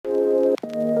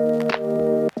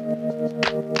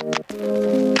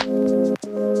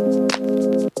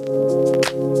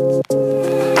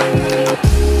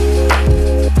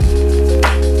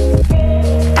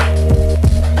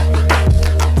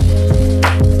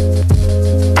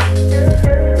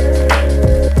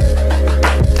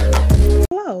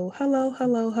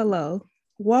Hello.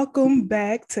 Welcome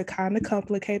back to Kinda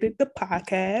Complicated, the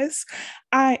podcast.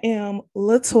 I am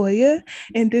Latoya,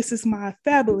 and this is my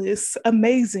fabulous,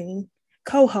 amazing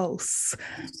co-host,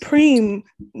 Preem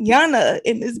Yana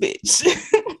in this bitch.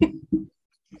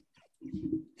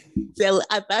 So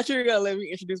I thought you were gonna let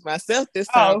me introduce myself this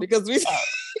time because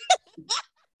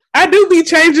I do be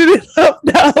changing it up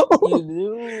though. You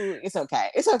do. It's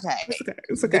okay.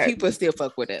 The people still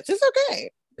fuck with us. It's okay.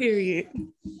 Period.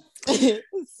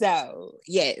 So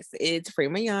yes, it's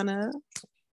Prima Yana.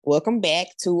 Welcome back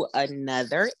to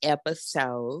another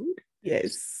episode.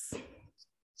 Yes.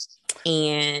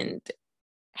 And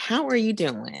how are you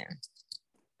doing?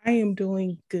 I am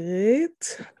doing good.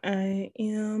 I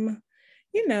am,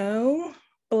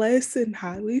 blessed and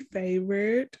highly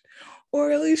favored.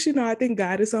 Or at least, I think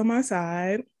God is on my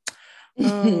side.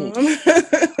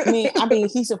 I mean,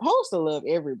 he's supposed to love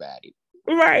everybody.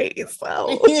 Right.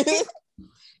 So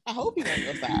I hope he's on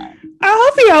your side. I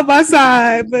hope he's on my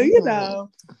side, but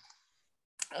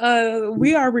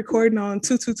we are recording on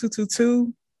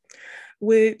 22222,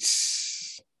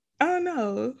 which I don't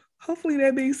know. Hopefully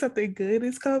that means something good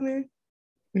is coming.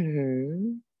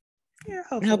 Mm-hmm. Yeah,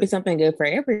 hopefully. I hope it's something good for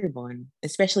everyone,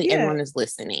 especially everyone that's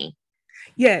listening.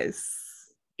 Yes.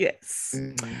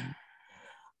 Mm-hmm.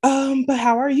 But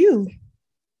how are you?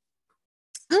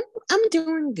 I'm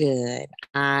doing good.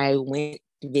 I went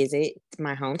to visit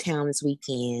my hometown this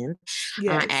weekend.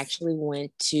 Yes. I actually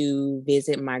went to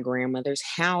visit my grandmother's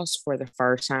house for the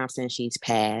first time since she's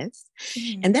passed.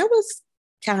 Mm-hmm. And that was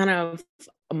kind of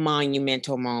a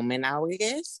monumental moment, I would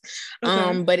guess.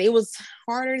 Okay. But it was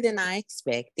harder than I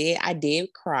expected. I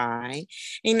did cry.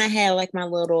 And I had like my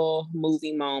little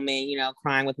movie moment,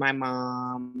 crying with my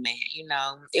mom. And,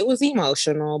 it was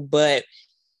emotional, but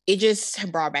it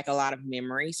just brought back a lot of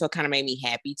memories. So it kind of made me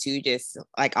happy too, just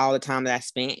like all the time that I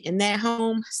spent in that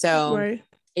home. So It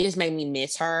just made me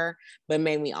miss her, but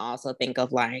made me also think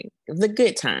of like the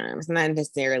good times, not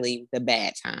necessarily the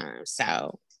bad times.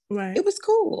 So It was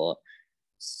cool.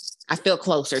 I feel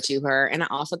closer to her. And I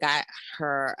also got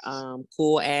her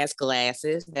cool ass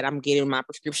glasses that I'm getting my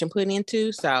prescription put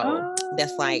into. So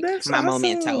that's like my awesome.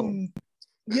 Memento.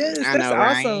 Yes, that's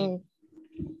awesome. Right?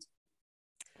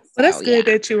 Well, that's good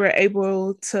that you were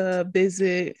able to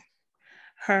visit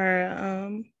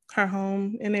her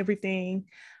home and everything.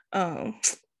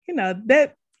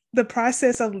 That the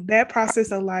process of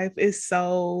life is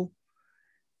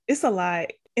it's a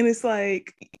lot. And it's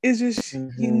like it's just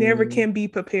you never can be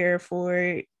prepared for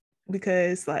it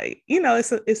because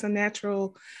it's a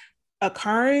natural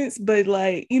occurrence, but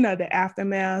the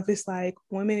aftermath, it's like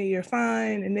 1 minute you're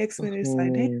fine, the next minute it's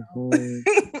like, damn.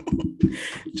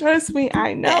 Trust me,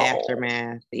 I know. The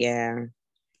aftermath, yeah.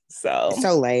 So it's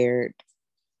so layered.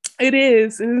 It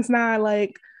is, and it's not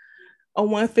like a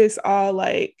one fits all.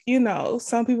 Like,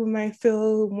 some people may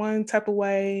feel one type of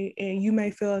way and you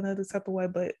may feel another type of way,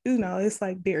 but it's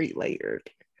like very layered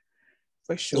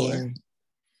for sure.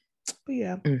 But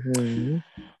yeah.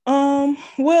 Mm-hmm.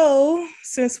 Well,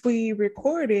 since we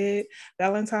recorded,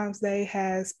 Valentine's Day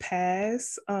has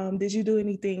passed. Did you do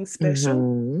anything special?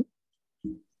 Mm-hmm.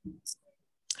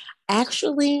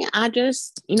 Actually, I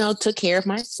just, took care of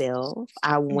myself.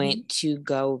 I went to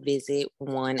go visit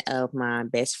one of my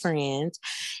best friends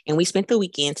and we spent the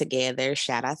weekend together.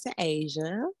 Shout out to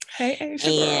Asia. Hey, Asia.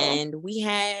 And girl. We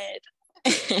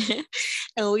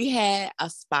had a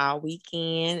spa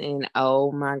weekend, and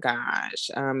oh my gosh.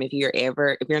 If you're in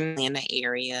Atlanta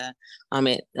area,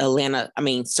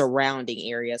 surrounding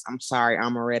areas. I'm sorry,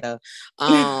 Amaretta.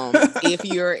 If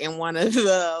you're in one of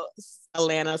the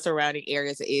Atlanta surrounding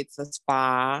areas, it's a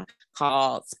spa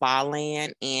called Spa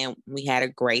Land, and we had a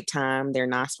great time. They're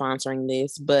not sponsoring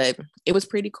this, but it was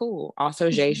pretty cool. Also,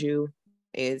 Jeju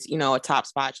is a top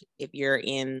spot if you're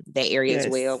in that area as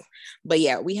well. But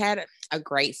yeah, we had a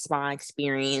great spa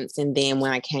experience, and then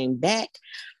when I came back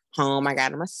home, I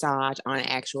got a massage on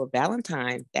actual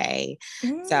Valentine's Day.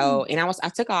 So, and I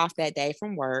took off that day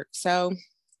from work, so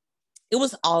it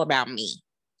was all about me.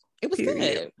 It was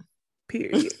good.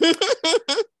 Period.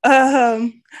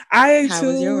 I How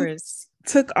was yours?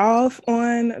 Took off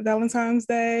on Valentine's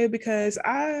Day because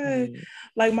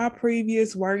like my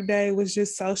previous work day was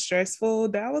just so stressful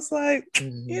that I was like,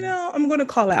 I'm gonna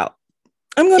call out.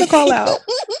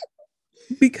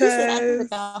 Because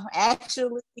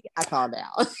actually I called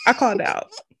out.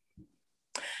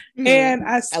 And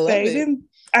I stayed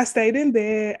in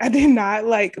bed. I did not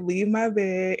leave my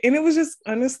bed. And it was just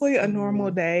honestly a normal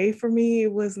day for me.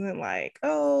 It wasn't like,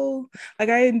 I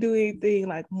didn't do anything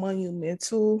like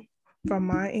monumental from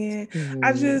my end.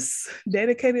 I just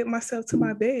dedicated myself to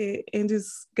my bed and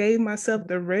just gave myself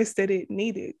the rest that it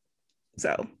needed.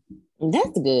 So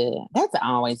that's good. That's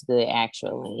always good,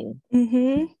 actually.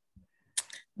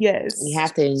 Yes. You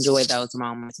have to enjoy those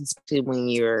moments, especially when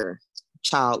you're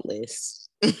childless.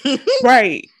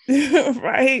 Right.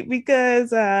 Right.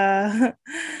 Because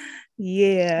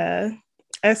yeah.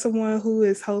 As someone who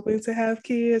is hoping to have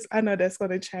kids, I know that's going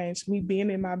to change. Me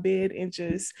being in my bed and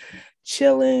just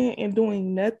chilling and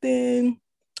doing nothing,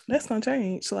 that's going to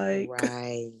change. Like,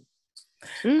 right.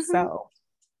 So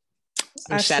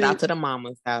and shout out to the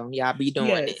mamas, though. Y'all be doing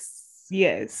it.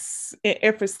 Yes. And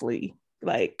effortlessly.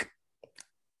 Like,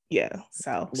 yeah.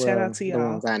 So shout out to y'all. The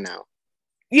ones I know.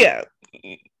 Yeah.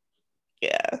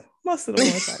 Yeah. Most of the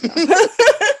ones I know.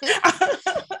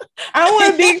 I don't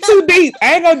want to dig too deep.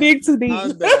 I ain't gonna dig too deep.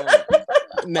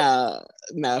 No,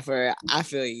 I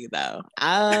feel you though.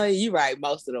 You're right.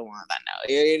 Most of the ones I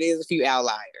know. It is a few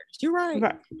outliers. You're right.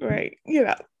 Right. You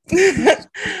know.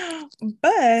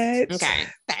 But okay.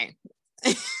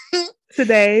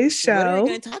 Today's show. What are we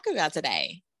going to talk about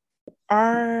today?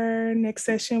 Our next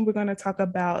session, we're going to talk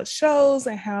about shows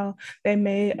and how they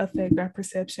may affect our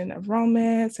perception of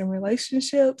romance and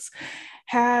relationships.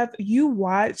 Have you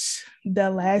watched the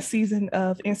last season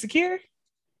of Insecure?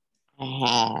 I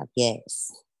have,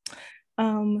 yes.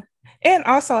 And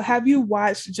also, have you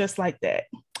watched Just Like That?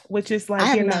 Which is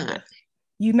like,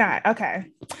 you not okay.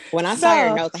 When I saw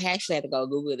your notes, I actually had to go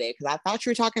Google that because I thought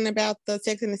you were talking about the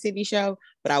Sex and the City show,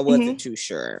 but I wasn't too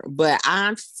sure. But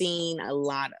I've seen a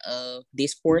lot of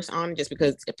discourse on it just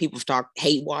because people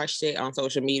hate watched it on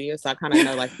social media, so I kind of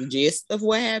know like the gist of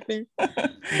what happened.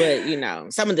 But you know,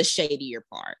 some of the shadier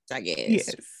parts, I guess.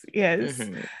 Yes.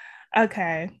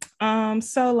 Okay.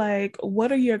 So like,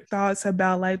 what are your thoughts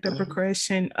about like the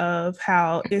progression of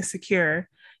how Insecure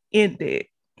ended?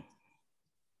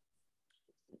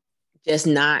 Just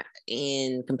not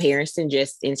in comparison,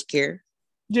 just Insecure.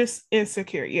 Just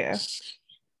Insecure, yeah.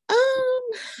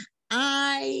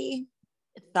 I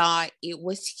thought it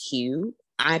was cute.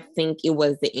 I think it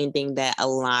was the ending that a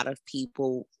lot of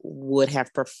people would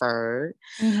have preferred.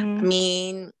 I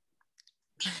mean,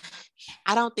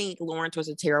 I don't think Lawrence was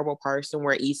a terrible person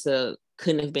where Issa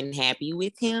couldn't have been happy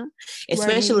with him,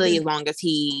 especially as long as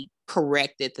he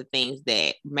corrected the things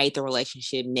that made the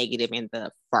relationship negative in the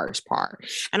first part.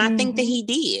 And I think that he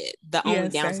did. The only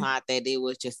downside that it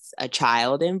was just a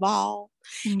child involved.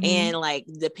 And like,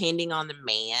 depending on the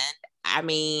man, I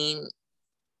mean,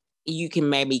 you can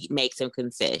maybe make some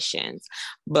concessions,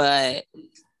 but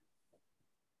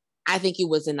I think it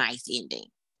was a nice ending.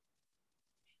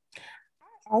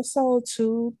 Also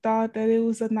too thought that it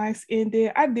was a nice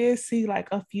ending. I did see like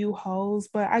a few holes,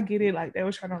 but I get it, like they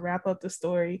were trying to wrap up the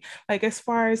story. Like as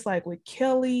far as like with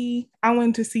Kelly, I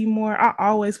wanted to see more. I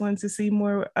always wanted to see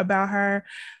more about her.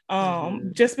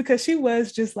 Just because she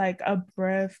was just like a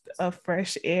breath of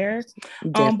fresh air.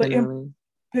 But in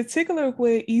particular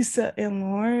with Issa and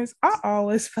Lawrence, I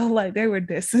always felt like they were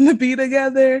destined to be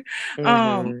together.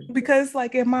 Because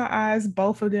like in my eyes,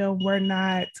 both of them were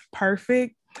not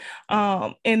perfect.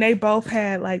 And they both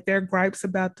had like their gripes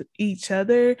about each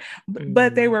other,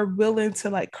 but they were willing to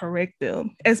like correct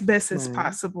them as best as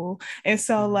possible. And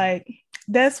so like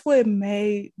that's what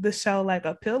made the show like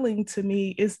appealing to me,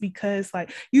 is because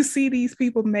like you see these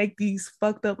people make these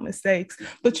fucked up mistakes,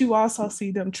 but you also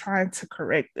see them trying to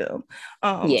correct them.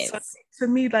 So to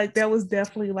me, like that was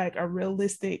definitely like a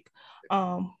realistic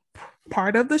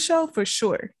part of the show for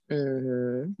sure.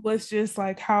 Was just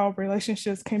like how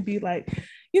relationships can be like,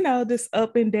 you know, this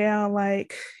up and down,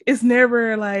 like it's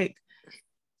never like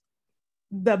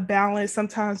the balance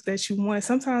sometimes that you want.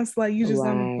 Sometimes like you just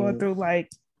gonna go through like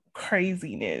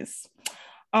craziness.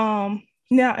 Now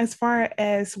as far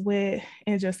as with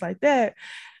and Just Like That,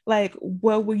 like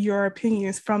what were your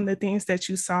opinions from the things that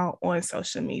you saw on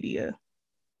social media?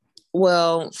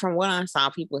 Well, from what I saw,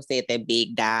 people said that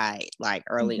Big died like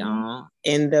early on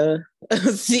in the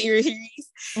series.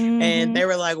 And they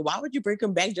were like, why would you bring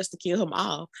him back just to kill him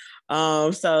off?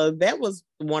 So that was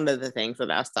one of the things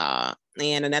that I saw.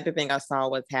 And another thing I saw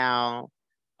was how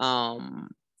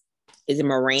is it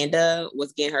Miranda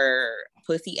was getting her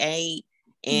pussy ate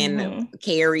in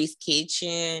Carrie's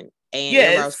kitchen, and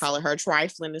everybody was calling her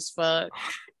trifling as fuck.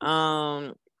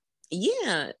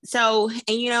 Yeah. So,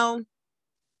 and you know,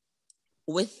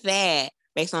 with that,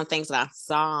 based on things that I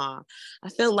saw, I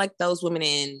feel like those women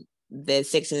in the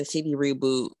Sex and the City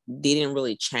reboot didn't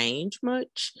really change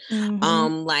much.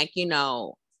 Like, you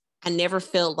know, I never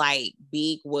felt like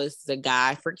Big was the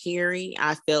guy for Carrie.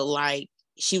 I felt like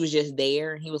she was just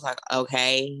there. He was like,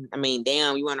 okay, I mean,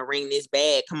 damn, you want to ring this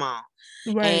bag? Come on.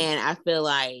 And I feel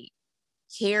like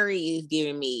Carrie is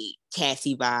giving me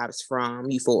Cassie vibes from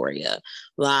Euphoria.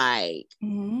 Like,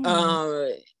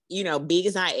 Big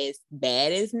is not as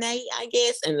bad as Nate, I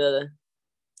guess,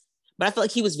 but I feel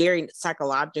like he was very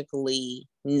psychologically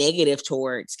negative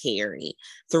towards Carrie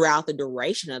throughout the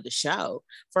duration of the show.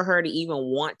 For her to even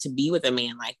want to be with a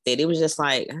man like that, it was just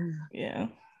like, yeah.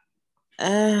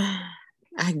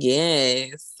 I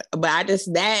guess. But I guess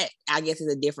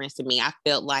is a difference to me. I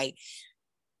felt like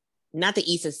not that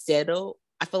Issa settled.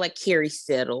 I feel like Carrie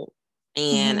settled.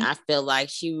 And I feel like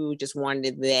she just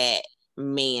wanted that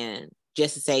man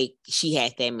just to say she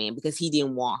had that man because he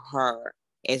didn't want her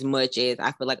as much as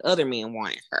I feel like other men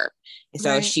wanted her. And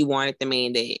so she wanted the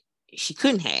man that she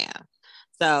couldn't have.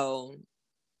 So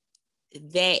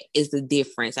that is the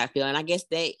difference, I feel. And I guess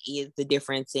that is the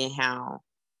difference in how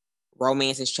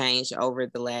romance has changed over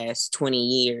the last 20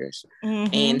 years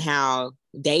and how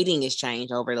dating has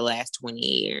changed over the last 20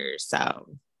 years. So.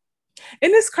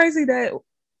 And it's crazy that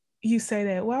you say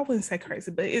that. Well, I wouldn't say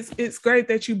crazy, but it's great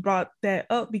that you brought that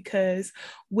up because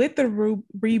with the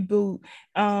reboot,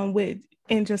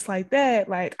 and just like that,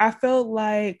 like I felt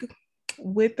like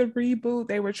with the reboot,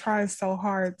 they were trying so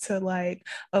hard to like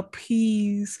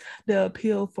appease the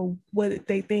appeal for what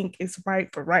they think is right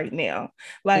for right now.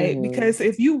 Like, because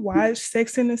if you watch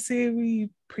Sex and the City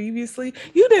previously,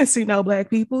 you didn't see no Black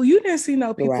people, you didn't see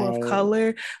no people of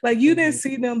color, like you didn't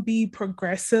see them be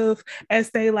progressive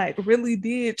as they like really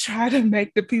did try to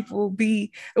make the people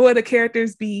be, or the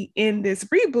characters be in this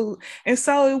reboot. And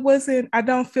so I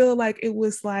don't feel like it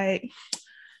was like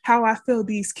how I feel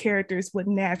these characters would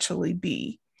naturally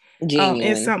be.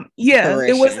 Genuine.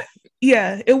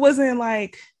 It wasn't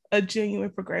like a genuine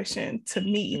progression to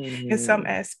me in some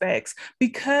aspects,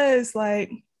 because like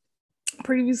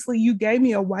previously you gave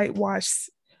me a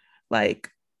whitewash like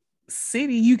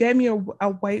city, you gave me a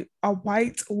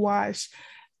whitewash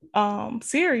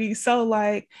series. So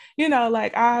like,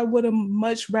 like I would have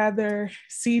much rather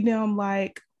see them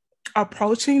like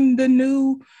approaching the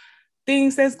new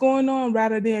things that's going on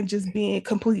rather than just being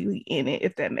completely in it,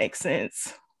 if that makes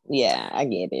sense. Yeah, I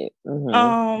get it.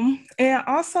 And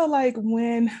also like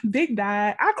when Big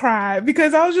died, I cried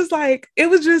because I was just like, it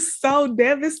was just so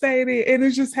devastating and it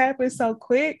just happened so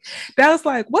quick that I was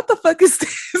like, what the fuck is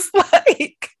this?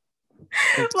 Like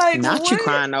not what? You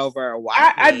crying over a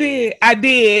white man. I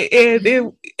did.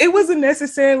 And it wasn't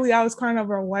necessarily I was crying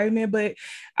over a white man, but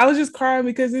I was just crying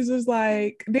because it's just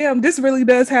like, damn, this really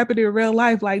does happen in real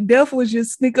life. Like death would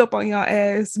just sneak up on your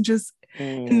ass just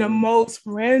in the most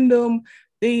random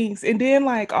things. And then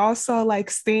like also like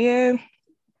Stan,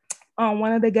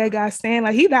 one of the gay guys, Stan,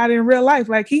 like he died in real life.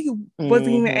 Like he wasn't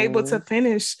even able to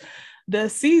finish the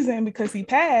season because he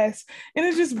passed. And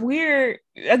it's just weird,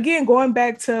 again, going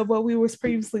back to what we was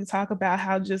previously talking about,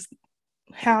 how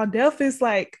death is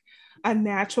like a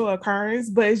natural occurrence,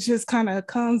 but it just kind of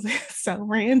comes so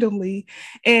randomly.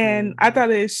 And I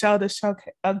thought it showed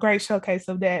a great showcase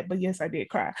of that. But yes, I did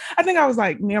cry. I think I was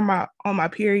like on my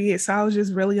period, so I was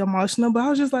just really emotional, but I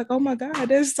was just like, oh my God,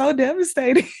 that's so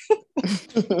devastating.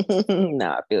 No,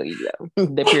 I feel you though.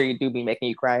 The period do be making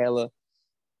you cry hella.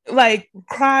 Like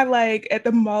cry like at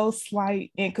the most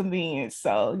slight inconvenience.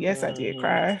 So yes, I did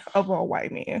cry over a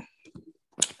white man.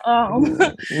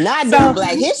 Not during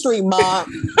Black History Month.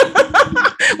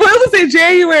 Well, it was in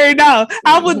January. No,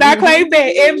 I would not claim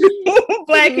that every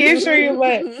Black History,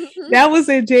 but that was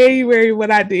in January when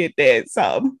I did that.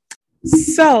 So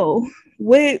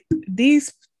with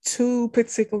these two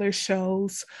particular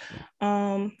shows,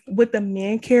 with the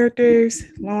main characters,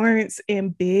 Lawrence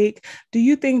and Big, do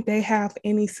you think they have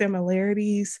any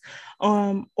similarities,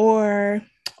 or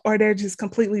they're just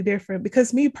completely different?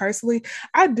 Because me personally,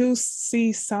 I do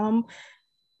see some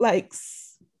like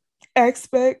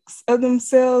aspects of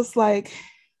themselves. Like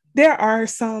there are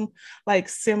some like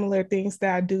similar things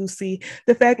that I do see.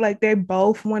 The fact like they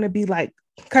both want to be like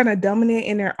kind of dominant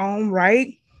in their own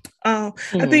right. I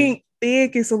think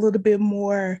Big is a little bit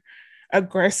more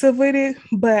aggressive with it,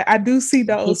 but I do see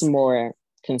those. He's more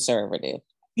conservative.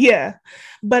 Yeah,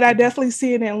 but I definitely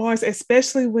see it in Lawrence,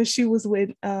 especially when she was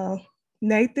with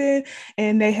Nathan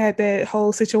and they had that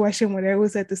whole situation where they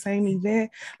was at the same event.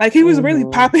 Like he was really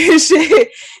popping his shit.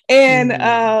 And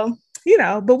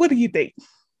but what do you think?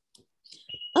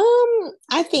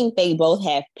 I think they both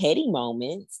have petty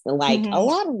moments. Like a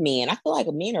lot of men, I feel like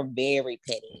men are very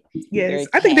petty. Yes,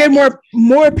 I think they're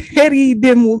more petty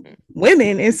than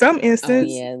women in some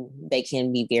instances. Oh yeah, they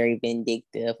can be very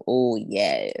vindictive. Oh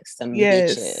yes, some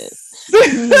bitches.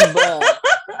 But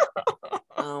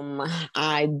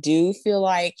I do feel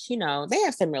like they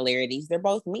have similarities. They're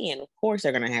both men. Of course,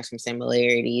 they're gonna have some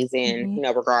similarities in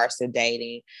regards to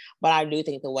dating. But I do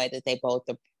think the way that they both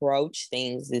approach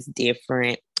things is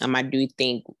different. I do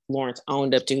think Lawrence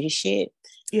owned up to his shit,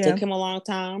 took him a long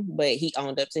time, but he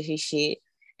owned up to his shit.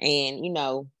 And, you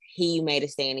know, he made a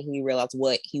stand and he realized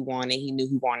what he wanted. He knew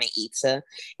he wanted Issa.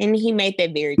 And he made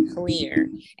that very clear.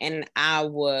 And I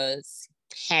was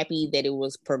happy that it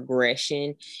was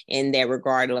progression in that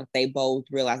regard. Like they both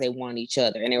realized they wanted each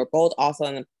other. And they were both also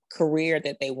in the career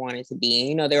that they wanted to be in.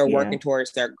 You know, they were working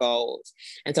towards their goals.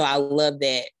 And so I love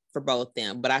that for both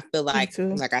them. But I feel like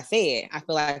I said, I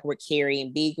feel like with Carrie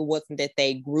and Big, it wasn't that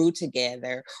they grew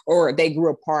together or they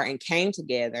grew apart and came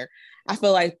together. I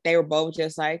feel like they were both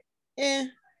just like,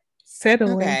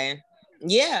 settling. Okay.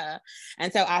 Yeah.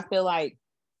 And so I feel like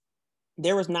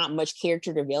there was not much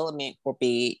character development for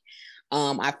Big.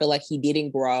 I feel like he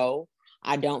didn't grow.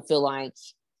 I don't feel like,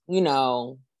 you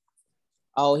know,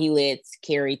 he lets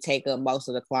Carrie take up most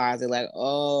of the closet. Like,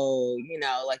 you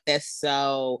know, like that's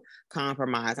so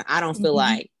compromising. I don't feel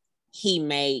like he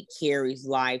made Carrie's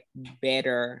life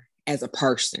better as a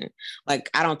person. Like,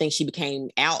 I don't think she became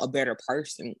out a better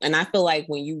person. And I feel like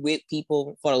when you with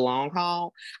people for the long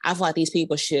haul, I feel like these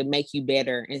people should make you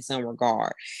better in some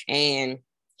regard. And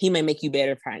he may make you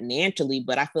better financially,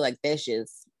 but I feel like that's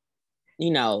just, you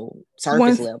know,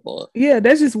 surface level. Yeah,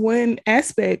 that's just one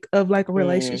aspect of like a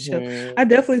relationship. I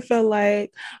definitely felt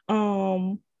like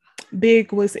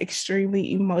Big was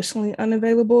extremely emotionally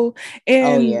unavailable.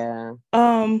 And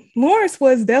Lawrence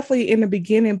was definitely in the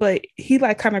beginning, but he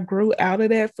like kind of grew out of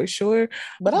that for sure.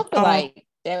 But I feel like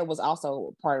that was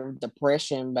also part of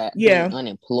depression, but being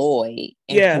unemployed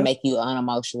and can make you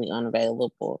unemotionally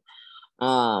unavailable.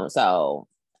 So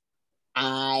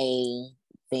I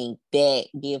think that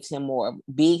gives him more.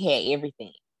 Big had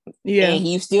everything. Yeah. And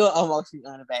he's still emotionally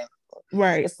unavailable.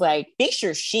 Right. It's like, fix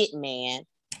your shit, man.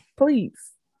 Please.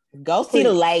 Go see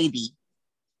the lady.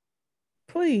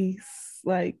 Please.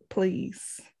 Like,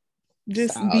 please.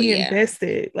 Just be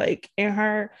invested, like, in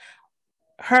her,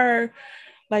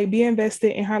 like, be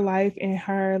invested in her life and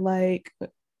her, like,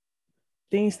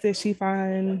 things that she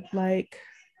find, like,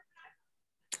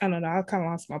 I don't know. I kind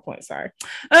of lost my point. Sorry.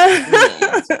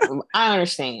 Yes, I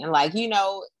understand. Like, you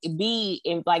know,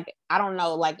 I don't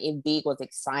know, like if Big was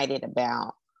excited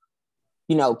about,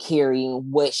 you know,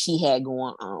 carrying what she had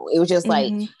going on. It was just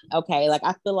like, okay, like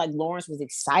I feel like Lawrence was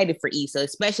excited for Issa,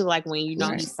 especially like when, you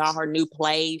know, he saw her new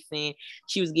place and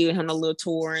she was giving him a little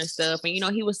tour and stuff. And, you know,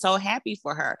 he was so happy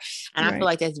for her. And I feel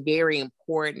like that's very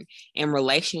important in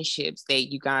relationships,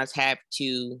 that you guys have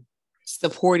to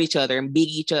support each other and big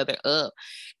each other up.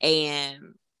 And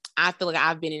I feel like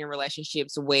I've been in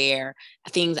relationships where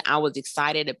things I was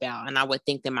excited about and I would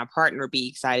think that my partner would be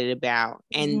excited about,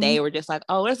 and they were just like,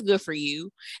 oh, that's good for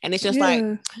you. And it's just like,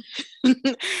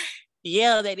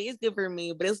 yeah, that is good for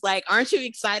me. But it's like, aren't you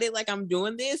excited? Like, I'm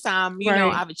doing this. You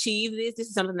know, I've achieved this. This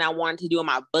is something that I wanted to do on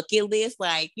my bucket list.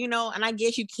 Like, you know, and I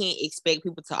guess you can't expect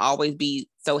people to always be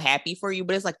so happy for you,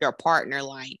 but it's like your partner,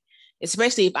 like,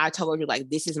 especially if I told you, like,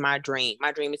 this is my dream.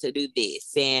 My dream is to do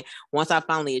this. And once I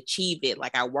finally achieve it,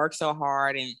 like, I work so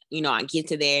hard and, you know, I get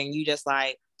to there and you just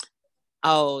like,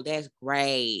 oh, that's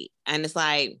great. And it's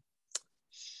like,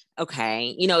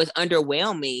 okay, you know, it's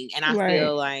underwhelming. And I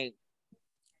feel like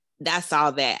I saw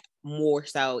that more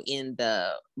so in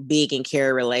the Big and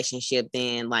Carrie relationship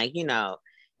than, like, you know,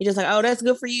 you're just like, oh, that's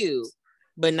good for you.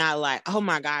 But not like, oh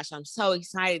my gosh, I'm so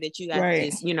excited that you got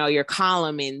this, you know, your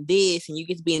column in this and you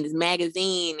get to be in this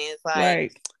magazine. And it's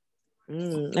like,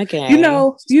 okay.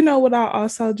 You know what I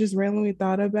also just randomly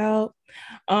thought about?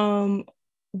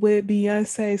 With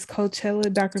Beyonce's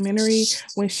Coachella documentary,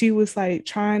 when she was like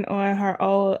trying on her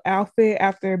old outfit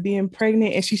after being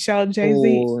pregnant and she showed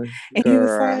Jay-Z and he was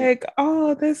like,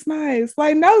 oh, that's nice.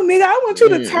 Like, no, nigga, I want you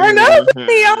to turn up with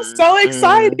me. I'm so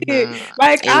excited.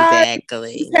 Like,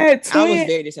 exactly. I was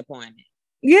very disappointed.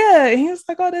 Yeah. And he was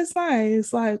like, oh, that's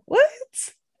nice. Like, what?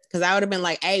 Because I would have been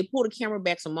like, hey, pull the camera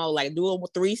back some more. Like, do it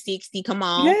with 360. Come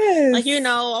on. Yes. Like, you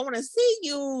know, I want to see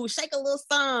you. Shake a little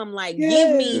thumb. Like,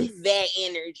 give me that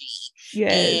energy.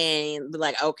 Yes. And be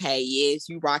like, okay, yes,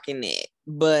 you rocking it.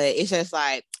 But it's just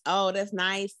like, oh, that's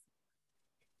nice.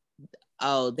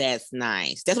 Oh, that's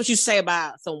nice. That's what you say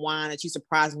about some wine that you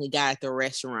surprisingly got at the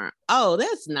restaurant. Oh,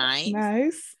 that's nice.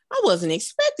 Nice. I wasn't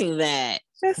expecting that.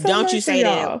 So don't nice, you say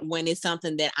that when it's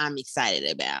something that I'm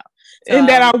excited about. So, and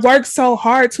that I worked so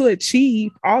hard to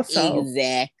achieve also.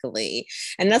 Exactly.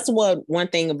 And that's one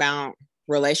thing about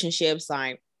relationships,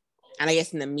 like, and I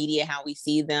guess in the media, how we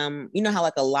see them, you know how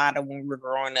like a lot of when we were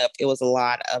growing up, it was a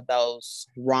lot of those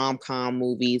rom-com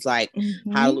movies, like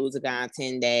How to Lose a Guy in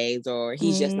 10 Days, or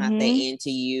He's Just Not That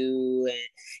Into You. And,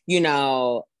 you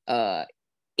know,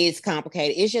 it's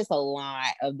complicated. It's just a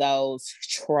lot of those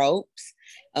tropes.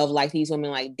 of like these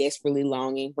women like desperately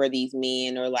longing for these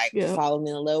men or like falling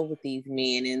in love with these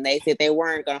men, and they said they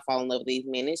weren't gonna fall in love with these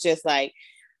men. It's just like,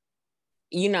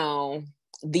 you know,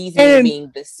 these men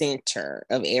being the center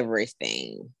of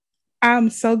everything.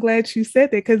 I'm so glad you said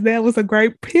that, because that was a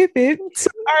great pivot to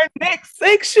our next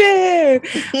section.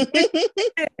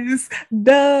 Is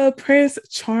the Prince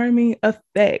Charming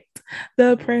effect.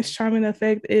 The Prince Charming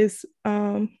effect is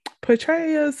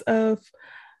portrayals of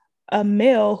a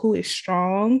male who is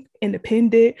strong,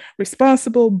 independent,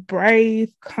 responsible,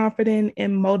 brave, confident,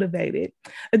 and motivated.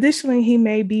 Additionally, he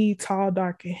may be tall,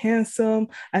 dark, and handsome,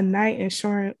 a knight in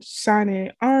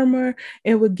shining armor,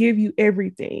 and will give you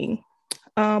everything.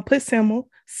 Put simply,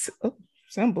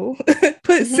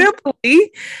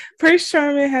 Prince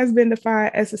Charming has been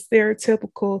defined as a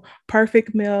stereotypical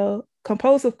perfect male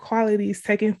composed of qualities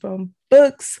taken from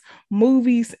books,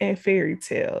 movies, and fairy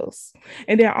tales.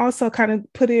 And then also kind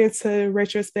of put it into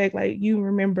retrospect, like you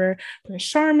remember Prince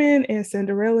Charming and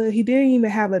Cinderella, he didn't even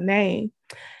have a name.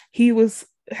 He was,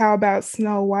 how about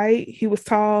Snow White? He was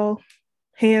tall,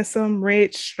 handsome,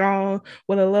 rich, strong,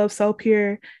 with a love so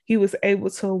pure, he was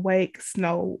able to wake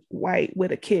Snow White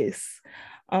with a kiss.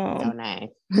 No name.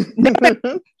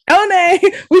 No name.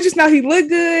 We just know he looked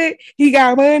good, he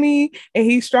got money, and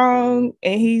he's strong,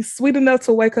 and he's sweet enough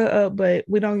to wake her up, but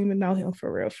we don't even know him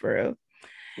for real.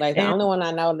 Like the only one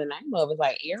I know the name of is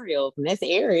like Ariel, and that's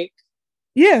Eric.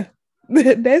 Yeah,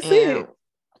 that's it.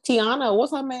 Tiana,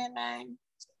 what's her man's name?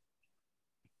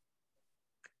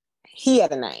 He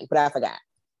had a name, but I forgot.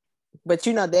 But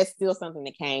you know, that's still something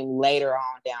that came later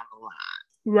on down the line.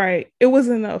 Right. It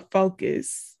wasn't a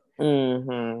focus.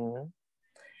 Mm-hmm.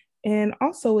 And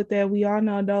also with that, we all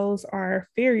know those are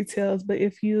fairy tales. But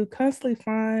if you constantly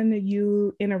find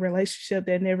you in a relationship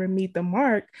that never meet the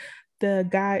mark, the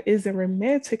guy isn't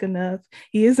romantic enough,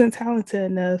 he isn't talented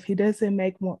enough, he doesn't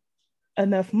make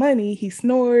enough money, he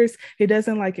snores, he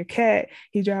doesn't like your cat,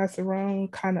 he drives the wrong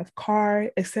kind of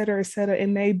car, etc., etc. It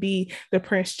may be the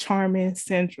Prince Charming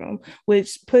syndrome,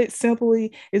 which put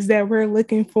simply is that we're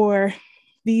looking for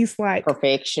these like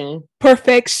perfection,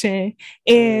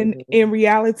 and in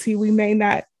reality we may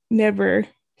not never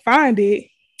find it.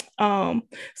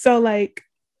 So like,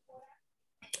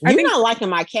 you not liking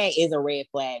my cat is a red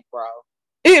flag, bro.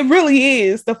 It really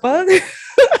is. The fuck.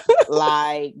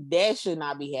 Like that should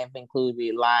not be have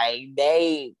included. Like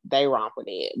they wrong for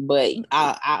that. But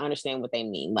I understand what they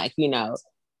mean. Like, you know,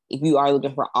 if you are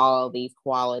looking for all these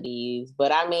qualities,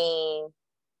 but I mean,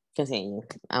 continue.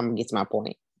 I'm gonna get to my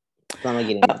point. So I'm gonna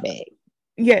get in the bag.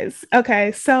 Yes.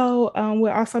 Okay. So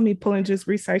with also me pulling just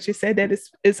research, it said that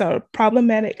it's a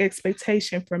problematic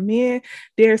expectation for men.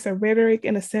 There's a rhetoric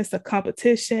and a sense of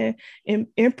competition.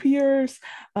 Emperors,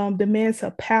 demands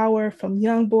of power from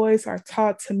young boys are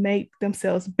taught to make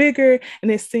themselves bigger,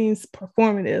 and it seems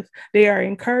performative. They are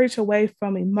encouraged away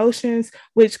from emotions,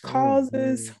 which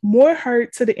causes more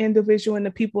hurt to the individual and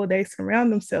the people they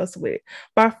surround themselves with.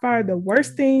 By far, the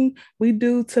worst thing we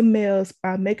do to males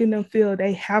by making them feel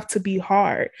they have to be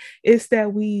hard is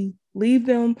that we leave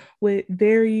them with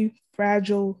very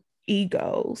fragile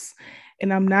egos.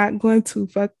 And I'm not going to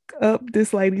fuck up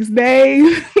this lady's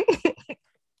name.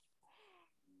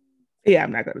 Yeah,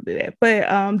 I'm not going to do that.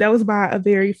 But that was by a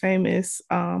very famous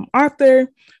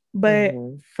author. But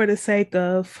for the sake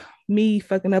of me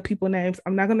fucking up people's names,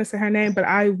 I'm not going to say her name, but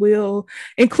I will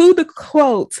include the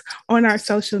quote on our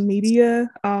social media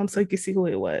so you can see who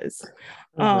it was.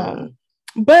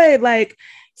 But like,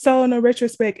 so in a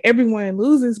retrospect, everyone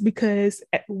loses because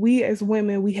we as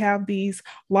women, we have these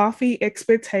lofty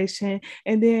expectations.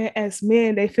 And then as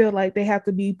men, they feel like they have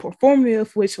to be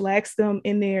performative, which lacks them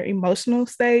in their emotional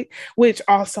state, which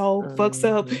also fucks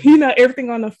up, you know,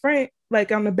 everything on the front,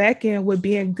 like on the back end with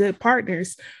being good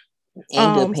partners.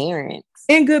 And good parents.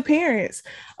 And good parents.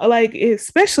 Like,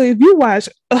 especially if you watch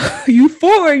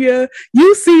Euphoria,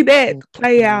 you see that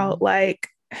play out, like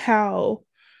how...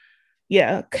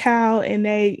 Yeah, Cal and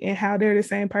Nate, and how they're the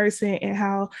same person, and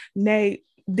how Nate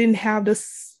didn't have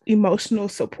this emotional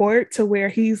support to where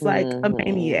he's like a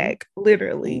maniac,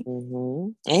 literally.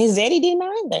 And his daddy didn't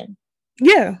either.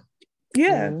 Yeah.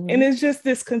 And it's just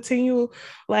this continual,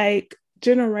 like,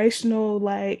 generational,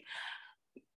 like,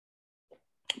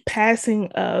 passing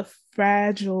of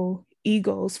fragile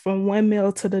egos from one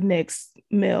male to the next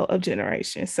male of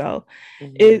generation. So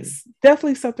it's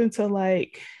definitely something to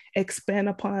like expand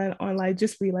upon on like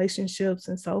just relationships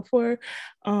and so forth,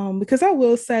 because I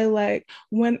will say, like,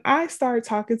 when I start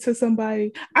talking to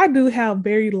somebody, I do have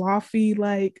very lofty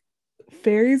like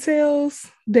fairy tales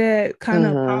that kind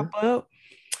of pop up,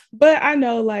 But I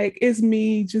know like it's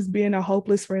me just being a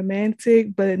hopeless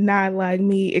romantic, but not like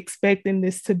me expecting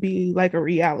this to be like a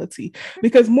reality.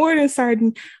 Because more than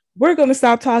certain, we're gonna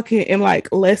stop talking in like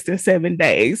less than 7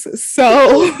 days.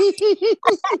 So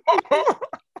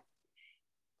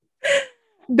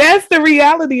that's the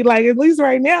reality. Like at least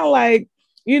right now, like,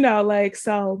 like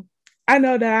so I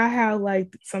know that I have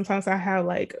like sometimes I have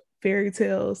like fairy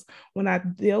tales when I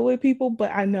deal with people,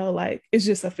 but I know like it's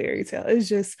just a fairy tale. It's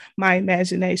just my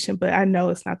imagination, but I know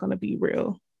it's not gonna be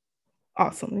real.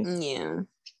 Awesomely. Yeah,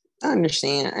 I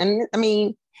understand. And I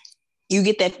mean, you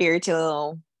get that fairy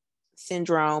tale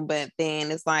syndrome, but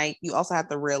then it's like you also have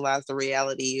to realize the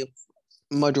reality of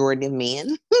majority of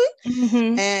men.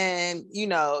 Mm-hmm. And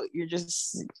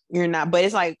you're not, but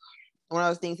it's like one of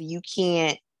those things that you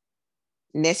can't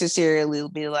necessarily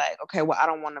be like, okay, well, I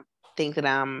don't want to think that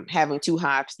I'm having too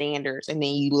high standards, and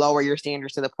then you lower your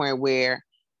standards to the point where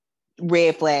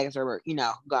red flags are,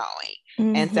 going.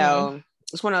 Mm-hmm. And so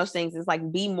it's one of those things. It's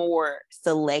like be more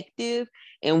selective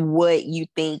in what you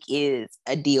think is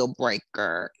a deal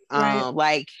breaker. Right.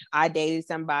 Like I dated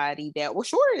somebody that was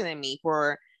shorter than me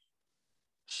for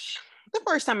the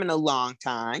first time in a long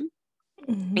time.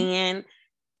 Mm-hmm. And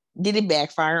did it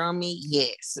backfire on me?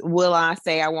 Yes. Will I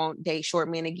say I won't date short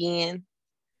men again?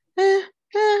 I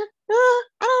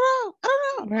don't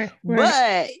know. Right.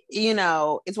 But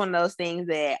it's one of those things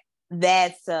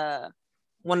that's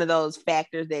one of those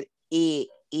factors that it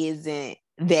isn't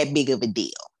that big of a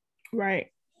deal. Right.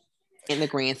 In the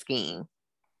grand scheme.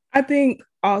 I think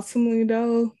ultimately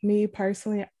though, me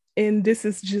personally, and this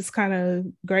is just kind of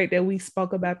great that we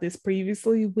spoke about this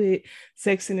previously with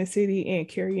Sex and the City and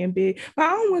Carrie and Big, but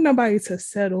I don't want nobody to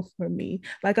settle for me.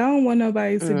 Like, I don't want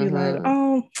nobody to be like,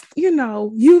 oh,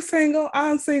 you single,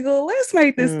 I'm single, let's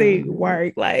make this thing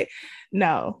work. Like,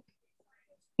 no,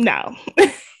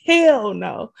 hell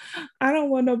no. I don't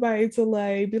want nobody to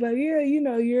like be like, yeah,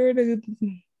 you're the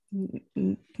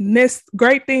next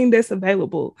great thing that's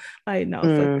available. Like, no,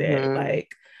 fuck that. Like,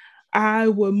 I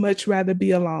would much rather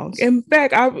be alone. In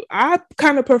fact, I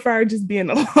kind of prefer just being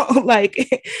alone. Like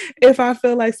if I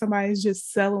feel like somebody's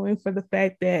just settling for the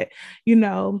fact that,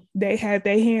 they had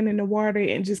their hand in the water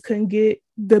and just couldn't get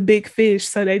the big fish,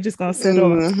 so they just gonna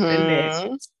settle on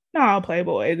that. No,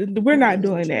 Playboy, we're not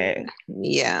doing that.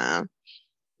 Yeah,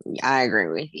 I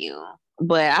agree with you.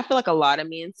 But I feel like a lot of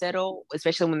men settle,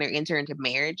 especially when they're entering into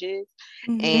marriages.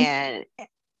 Mm-hmm. And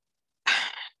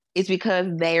it's because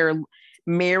they're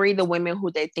marry the women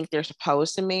who they think they're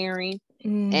supposed to marry.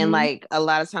 Mm-hmm. And like a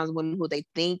lot of times women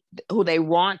who they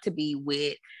want to be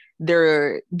with,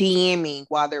 they're DMing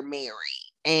while they're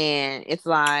married. And it's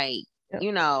like,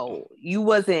 you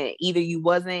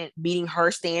wasn't meeting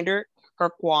her standard, her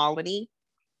quality,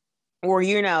 or,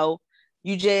 you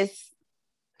just,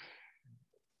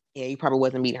 you probably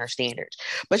wasn't meeting her standards,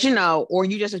 but or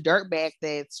you just a dirtbag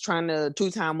that's trying to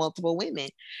 2-time multiple women.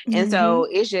 Mm-hmm. And so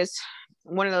it's just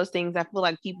one of those things. I feel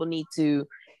like people need to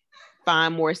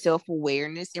find more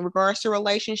self-awareness in regards to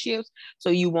relationships, so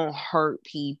you won't hurt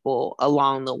people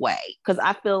along the way. Because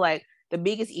I feel like the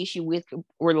biggest issue with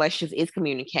relationships is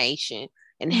communication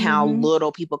and how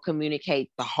little people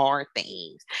communicate the hard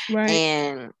things. Right.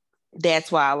 And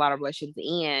that's why a lot of relationships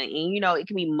end. And it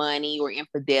can be money or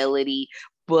infidelity,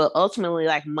 but ultimately,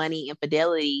 like money,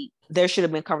 infidelity, there should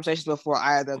have been conversations before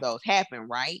either of those happen,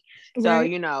 right? So,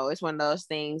 it's one of those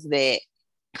things that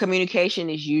communication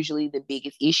is usually the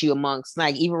biggest issue amongst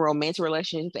like even romantic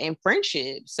relationships and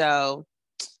friendships. So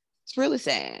it's really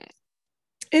sad.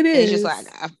 It is. And it's just like,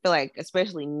 I feel like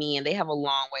especially men, they have a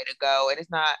long way to go. And it's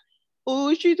not,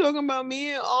 oh, she talking about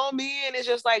men, all men. It's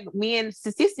just like men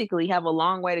statistically have a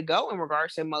long way to go in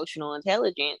regards to emotional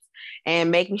intelligence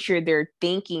and making sure they're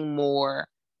thinking more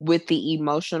with the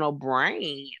emotional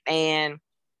brain. And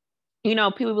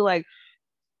people be like,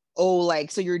 oh, like,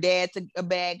 so your dad's a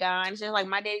bad guy. And it's just like,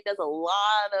 my daddy does a lot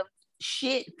of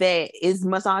shit that is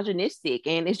misogynistic,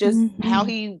 and it's just how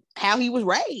he was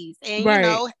raised,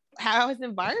 and how his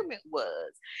environment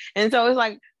was. And so it's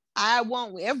like, I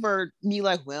won't ever be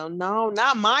like, well, no,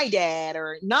 not my dad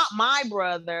or not my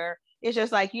brother. It's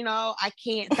just like, I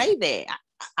can't say that.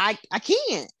 I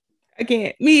can't. I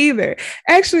can't. Me either.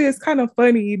 Actually, it's kind of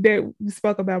funny that we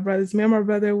spoke about brothers. Me and my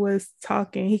brother was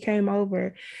talking. He came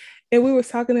over and we were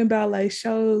talking about like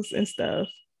shows and stuff.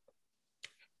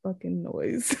 Fucking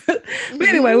noise. But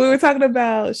anyway, we were talking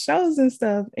about shows and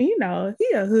stuff. And he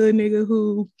a hood nigga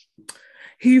who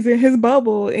he's in his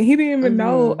bubble and he didn't even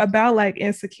know about like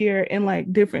Insecure and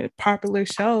like different popular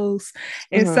shows.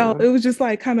 And so it was just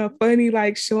like kind of funny,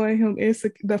 like showing him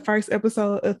the first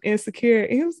episode of Insecure.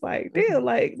 And he was like, damn,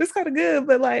 like this kind of good,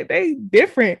 but like they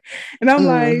different. And I'm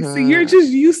like, so you're just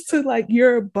used to like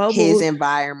your bubble, his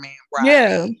environment, right?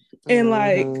 Yeah. And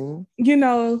like, you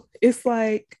know, it's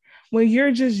like when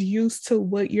you're just used to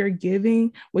what you're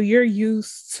giving, when you're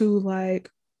used to like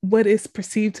what is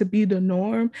perceived to be the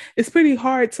norm, it's pretty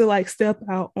hard to like step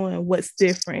out on what's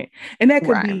different. And that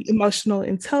could be emotional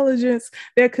intelligence,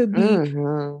 that could be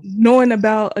knowing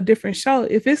about a different show.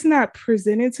 If it's not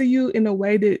presented to you in a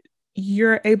way that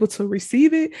you're able to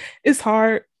receive it, it's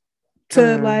hard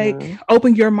to like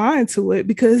open your mind to it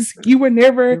because you were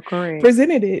never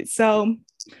presented it. So,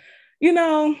 you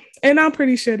know, and I'm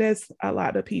pretty sure that's a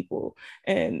lot of people.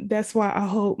 And that's why I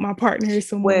hope my partner is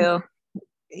someone. Well,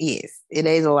 yes, it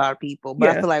is a lot of people, but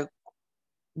I feel like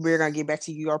we're going to get back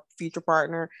to your future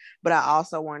partner. But I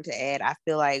also wanted to add, I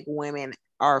feel like women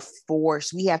are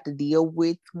forced, we have to deal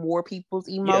with more people's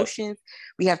emotions.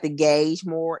 We have to gauge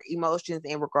more emotions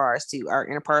in regards to our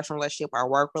interpersonal relationship, our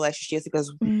work relationships,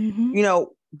 because, you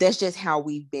know, that's just how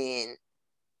we've been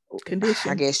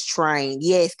conditioned, I guess, trained.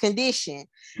 Yes, conditioned.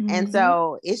 And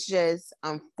so it's just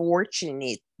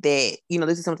unfortunate that, you know,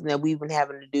 this is something that we've been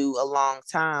having to do a long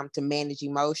time to manage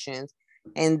emotions,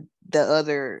 and the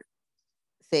other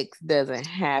sex doesn't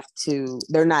have to,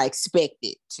 they're not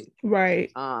expected to.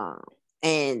 Right.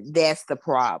 And that's the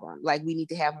problem. Like, we need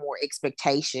to have more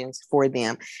expectations for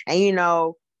them. And, you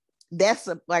know, that's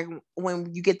like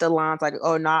when you get the lines like,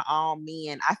 oh, not all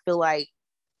men, I feel like,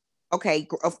 okay,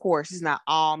 of course, it's not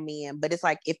all men, but it's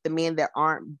like if the men that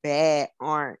aren't bad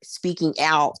aren't speaking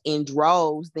out in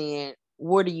droves, then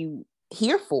what are you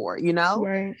here for? You know,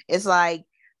 right. It's like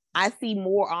I see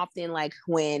more often, like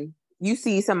when you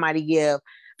see somebody give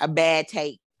a bad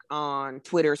take on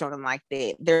Twitter or something like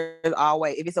that, there's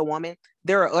always, if it's a woman,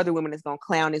 there are other women that's gonna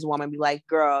clown this woman and be like,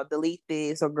 girl, delete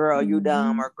this, or girl, you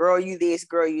dumb, or girl, you this,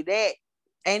 girl, you that.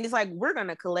 And it's like, we're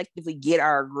gonna collectively get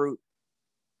our group.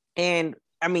 And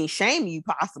I mean, shame you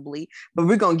possibly, but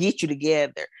we're gonna get you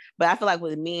together. But I feel like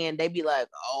with men, they be like,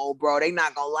 oh, bro, they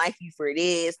not gonna like you for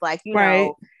this. Like, you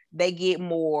know, they get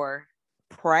more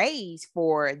praise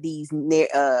for these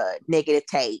negative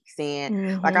takes.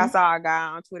 And like I saw a guy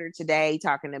on Twitter today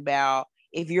talking about,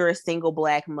 if you're a single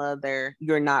Black mother,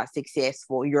 you're not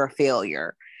successful, you're a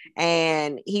failure.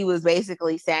 And he was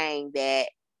basically saying that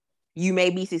you may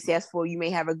be successful, you may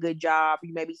have a good job,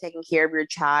 you may be taking care of your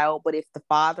child, but if the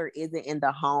father isn't in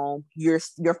the home, your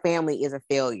family is a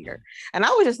failure. And I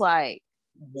was just like,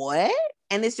 what?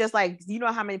 And it's just like, you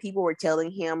know how many people were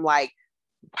telling him, like,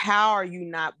 how are you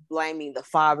not blaming the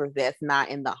father that's not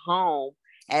in the home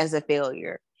as a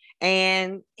failure?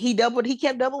 And he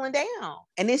kept doubling down.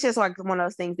 And it's just like one of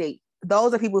those things that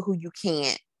those are people who you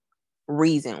can't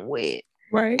reason with.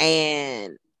 Right.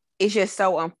 And it's just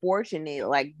so unfortunate.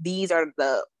 Like, these are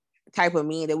the type of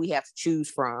men that we have to choose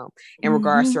from in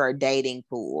regards to our dating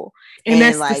pool. And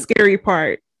that's like the scary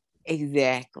part.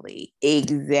 Exactly.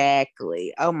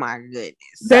 Oh my goodness.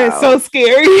 That's so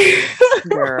scary.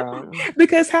 Girl.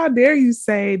 Because how dare you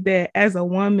say that as a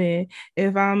woman,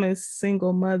 if I'm a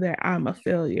single mother, I'm a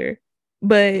failure.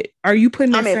 But are you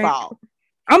putting I'm at fault?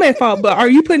 I'm at fault, but are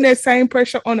you putting that same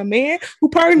pressure on a man who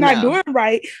probably not doing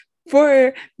right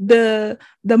for the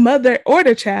mother or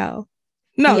the child?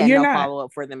 No, you're not. Follow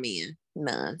up for the men.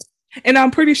 None. And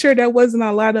I'm pretty sure there wasn't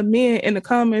a lot of men in the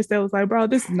comments that was like, bro,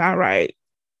 this is not right.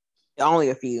 Only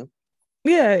a few.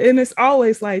 Yeah, and it's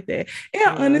always like that.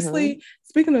 And honestly,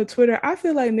 speaking of Twitter, I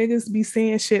feel like niggas be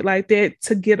saying shit like that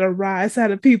to get a rise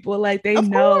out of people. Like, they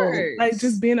know, like,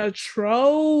 just being a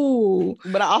troll.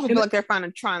 But I also feel like they're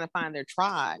trying to find their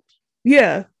tribe.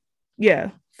 Yeah,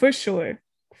 for sure.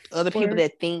 Other people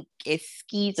that think as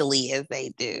skeezily as they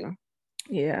do.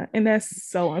 Yeah, and that's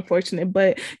so unfortunate.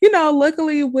 But, you know,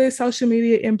 luckily with social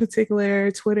media in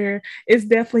particular, Twitter is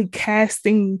definitely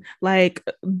casting like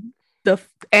the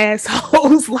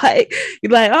assholes, like,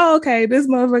 you're like, oh, okay, this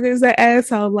motherfucker is an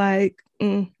asshole, like,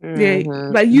 yeah,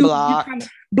 like you kind of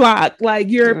block, like,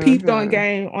 you're peeped on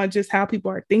game on just how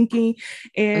people are thinking.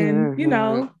 And you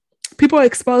know, people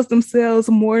expose themselves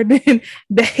more than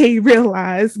they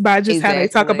realize by just how they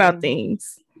talk about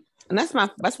things. And that's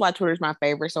why Twitter is my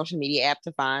favorite social media app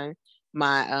to find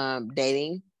my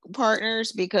dating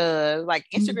partners, because like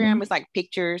Instagram is like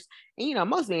pictures, and you know,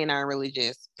 most men aren't really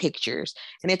just pictures,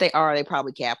 and if they are, they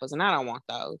probably capitals, and I don't want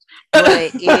those.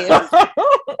 But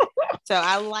So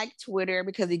I like Twitter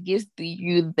because it gives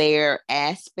you their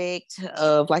aspect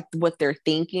of like what they're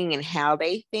thinking and how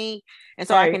they think. And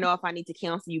so I can know if I need to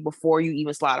cancel you before you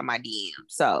even slide on my DM.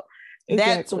 So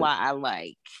that's why I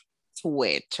like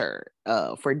Twitter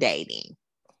for dating.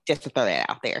 Just to throw that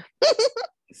out there.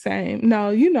 Same.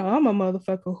 No, I'm a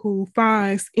motherfucker who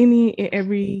finds any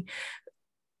and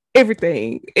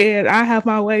everything. And I have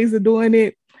my ways of doing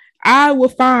it. I will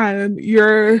find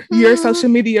your social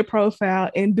media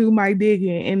profile and do my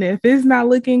digging. And if it's not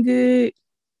looking good,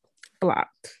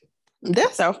 blocked.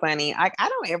 That's so funny. I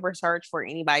don't ever search for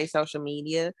anybody's social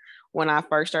media when I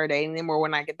first start dating them or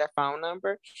when I get their phone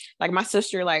number. Like my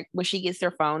sister, like when she gets their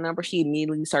phone number, she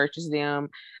immediately searches them.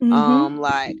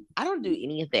 Like I don't do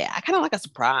any of that. I kind of like a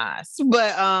surprise,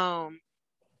 but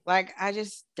like I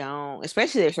just don't,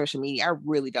 especially their social media. I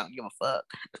really don't give a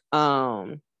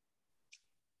fuck.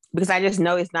 Because I just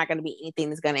know it's not going to be anything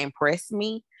that's going to impress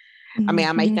me. I mean,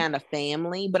 I may find a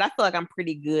family, but I feel like I'm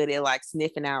pretty good at like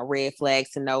sniffing out red flags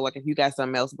to know like if you got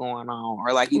something else going on,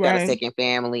 or like you got a second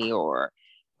family or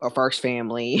first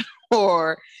family,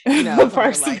 or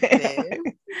first like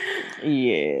that.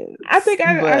 Yeah, I think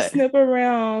I snip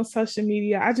around social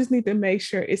media. I just need to make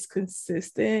sure it's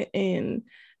consistent, and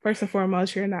first and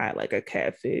foremost, you're not like a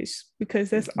catfish, because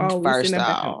that's always in the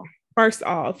back. First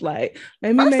off, like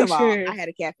let me make sure. I had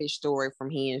a catfish story from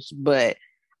Hinge, but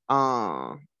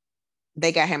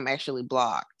they got him actually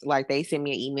blocked. Like they sent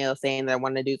me an email saying that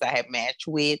one of the dudes I had matched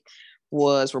with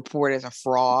was reported as a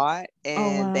fraud,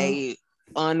 and they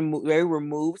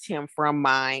removed him from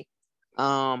my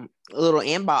little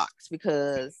inbox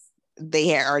because they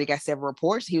had already got several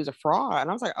reports he was a fraud. And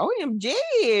I was like,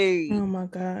 OMG. Oh my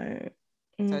God.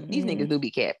 So these niggas do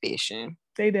be catfishing.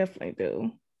 They definitely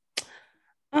do.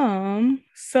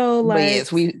 So like, but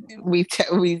yes,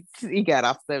 we got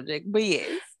off subject, but yes.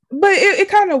 But it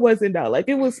kind of wasn't though. Like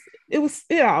it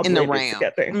all in the blended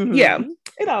together. Yeah,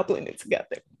 it all blended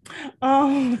together.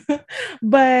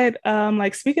 But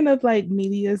like speaking of like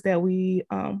medias that we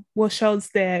shows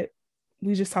that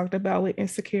we just talked about with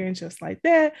Insecure and Just Like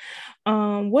That,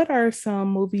 what are some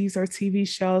movies or TV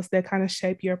shows that kind of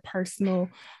shape your personal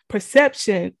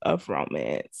perception of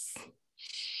romance?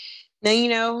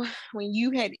 Now, when you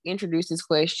had introduced this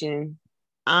question,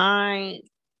 I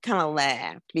kind of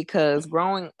laughed because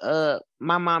growing up,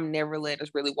 my mom never let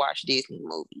us really watch Disney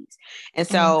movies. And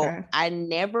so I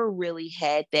never really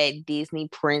had that Disney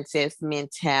princess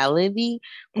mentality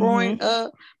growing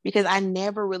up, because I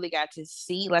never really got to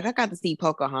see, like I got to see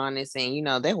Pocahontas, and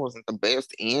that wasn't the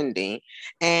best ending.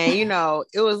 And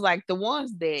it was like the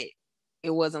ones that it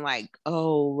wasn't like,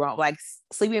 like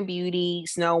Sleeping Beauty,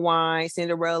 Snow White,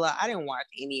 Cinderella. I didn't watch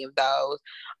any of those.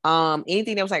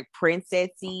 Anything that was like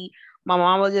princessy, my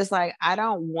mom was just like, I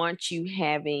don't want you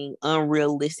having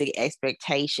unrealistic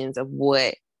expectations of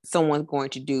what someone's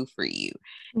going to do for you.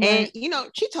 Right.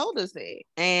 And she told us that.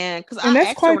 And because I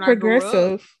asked her when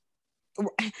progressive. I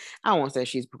grew up, I don't want to say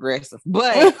she's progressive,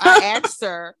 but I asked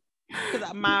her,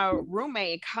 because my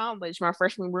roommate in college, my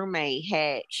freshman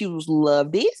roommate, she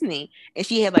loved Disney, and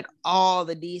she had like all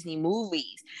the Disney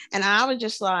movies, and I was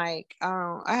just like,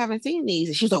 I haven't seen these,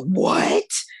 and she was like, what?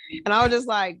 And I was just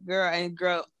like,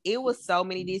 girl, it was so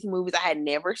many Disney movies I had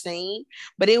never seen,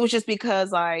 but it was just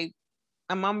because like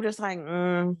my mom was just like,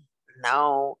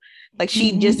 no, like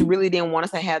she just really didn't want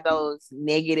us to have those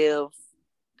negative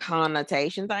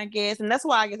connotations, I guess, and that's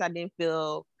why I guess I didn't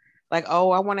feel like,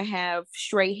 I want to have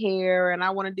straight hair and I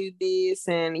want to do this.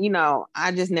 And,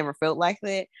 I just never felt like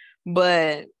that.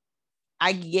 But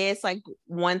I guess like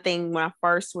one thing when I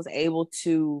first was able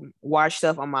to watch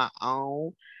stuff on my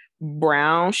own,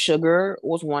 Brown Sugar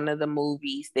was one of the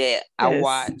movies that I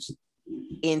watched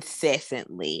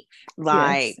incessantly.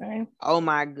 Like, oh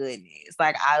my goodness.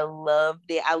 Like I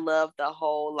loved it. I loved the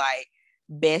whole like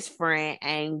best friend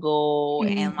angle,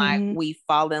 and like we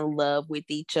fall in love with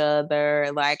each other.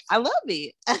 Like I love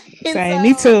it. Same,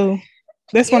 me too.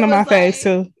 That's one of my faves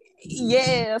too.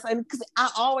 Yes, and because I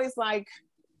always like,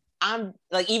 I'm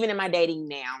like, even in my dating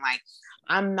now, like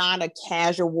I'm not a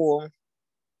casual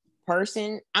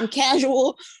person. I'm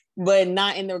casual, but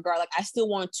not in the regard, like I still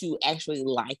want to actually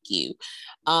like you.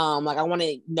 Like I want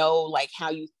to know like how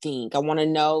you think. I want to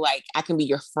know like I can be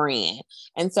your friend.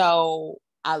 And so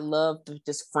I love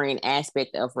this friend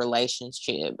aspect of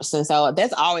relationships. And so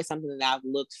that's always something that I've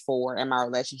looked for in my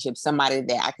relationship, somebody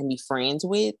that I can be friends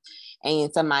with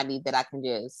and somebody that I can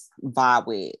just vibe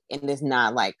with. And it's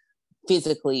not like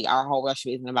physically, our whole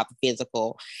relationship isn't about the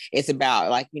physical. It's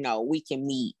about like, we can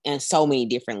meet in so many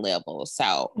different levels.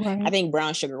 So I think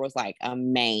Brown Sugar was like a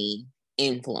main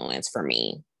influence for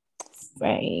me.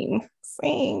 Same.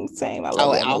 I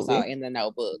love that also movie. in The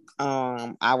Notebook.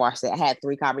 I watched it. I had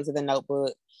 3 copies of The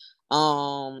Notebook.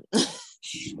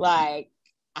 Like,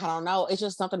 I don't know. It's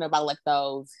just something about like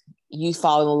those, you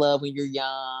fall in love when you're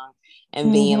young,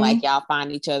 and then like y'all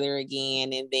find each other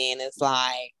again, and then it's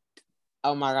like,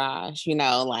 oh my gosh,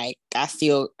 like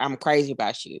I'm crazy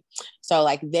about you. So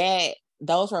like that,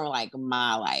 those were like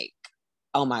my like,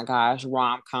 oh my gosh,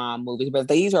 rom-com movies. But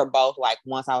these were both like,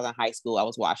 once I was in high school, I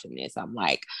was watching this. I'm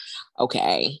like,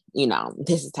 okay,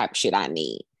 this is the type of shit I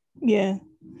need. Yeah,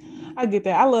 I get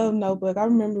that. I love Notebook. I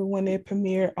remember when it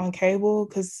premiered on cable,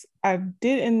 because I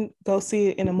didn't go see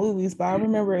it in the movies, but I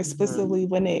remember explicitly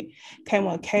when it came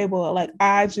on cable, like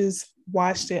I just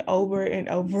watched it over and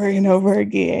over and over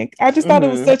again. I just thought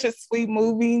it was such a sweet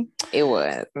movie. It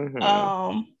was.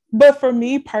 But for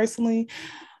me personally,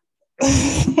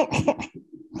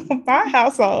 my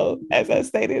household, as I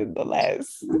stated in the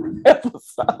last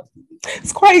episode,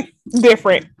 it's quite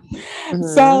different.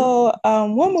 So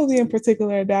one movie in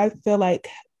particular that I feel like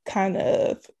kind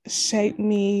of shaped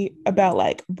me about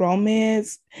like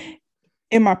romance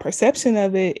in my perception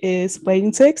of it is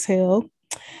Waiting to Exhale.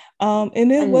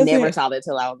 And it I never saw it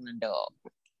till I was an adult.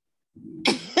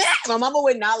 My mama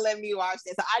would not let me watch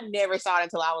this. So I never saw it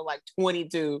until I was like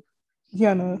 22.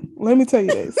 Yana, let me tell you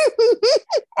this.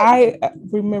 I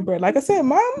remember, like I said,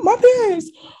 my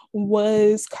parents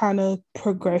was kind of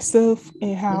progressive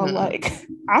in how like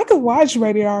I could watch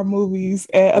rated R movies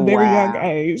at a very young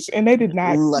age, and they did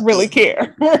not really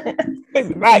care. They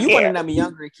did not care. One of them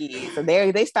younger kids, so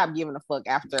they stopped giving a fuck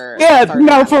after. Yeah,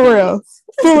 no, for real,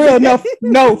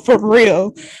 no, for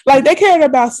real. Like they cared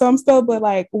about some stuff, but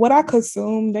like what I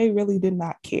consumed, they really did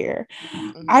not care.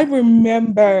 I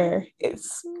remember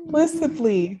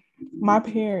explicitly my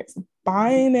parents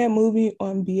buying that movie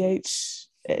on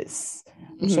VHS.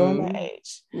 I'm showing my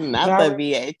age. Not the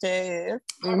VHS.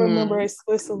 I remember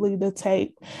explicitly the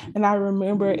tape, and I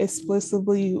remember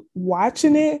explicitly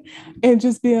watching it and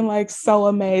just being like so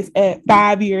amazed at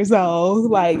 5 years old,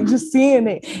 like just seeing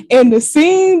it. And the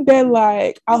scene that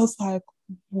like I was like,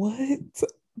 what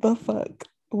the fuck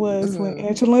was when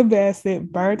Angela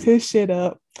Bassett burnt his shit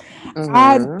up.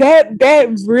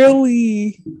 That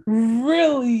really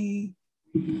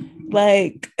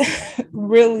like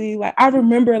really like I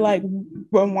remember like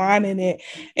rewinding it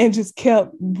and just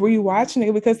kept rewatching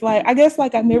it because like I guess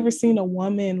like I've never seen a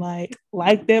woman like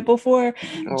that before,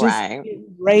 just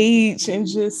rage and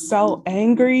just so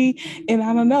angry. And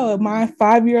I don't know, my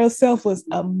 5-year-old self was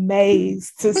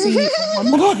amazed to see a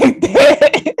woman like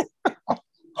that.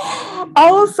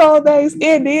 Also, days,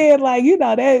 and then like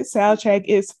that soundtrack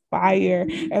is fire,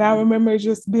 and I remember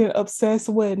just being obsessed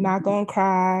with "Not Gonna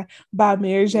Cry" by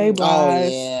Mary J. Blige. Oh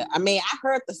yeah, I mean I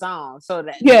heard the song, so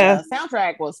that the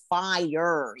soundtrack was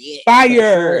fire. Yeah,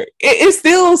 fire. It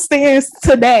still stands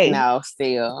today. No,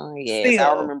 still, yes,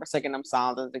 I remember singing them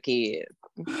songs as a kid.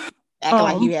 Acting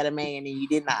like you had a man and you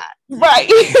did not. Right.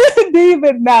 Didn't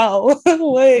even know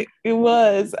what it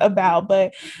was about.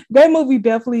 But that movie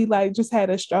definitely like just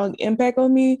had a strong impact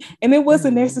on me. And it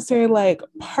wasn't necessarily like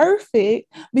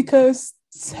perfect because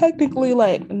technically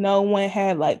like no one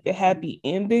had like the happy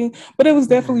ending, but it was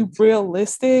definitely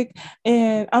realistic.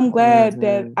 And I'm glad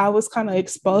that I was kind of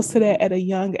exposed to that at a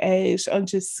young age. I'm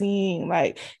just seeing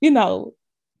like,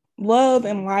 love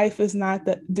and life is not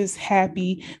this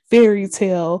happy fairy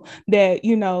tale that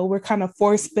we're kind of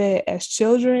force fed as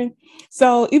children.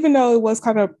 So even though it was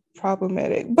kind of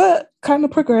problematic but kind of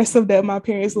progressive that my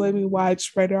parents let me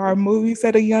watch rated R movies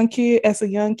as a young kid,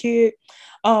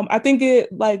 I think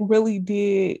it like really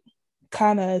did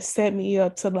kind of set me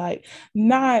up to like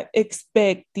not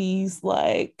expect these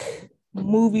like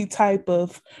movie type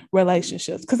of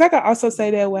relationships, because I could also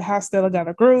say that with How Stella Got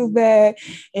a Groove Back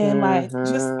and like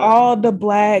just all the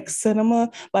Black cinema.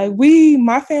 Like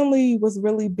my family was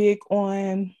really big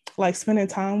on like spending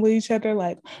time with each other.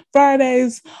 Like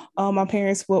Fridays, my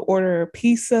parents would order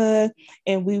pizza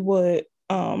and we would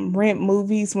rent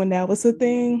movies when that was a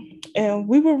thing, and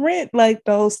we would rent like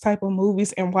those type of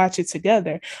movies and watch it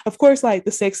together. Of course, like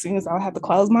the sex scenes I'll have to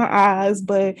close my eyes,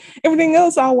 but everything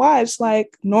else I watch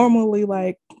like normally,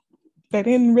 like it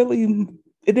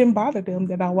didn't bother them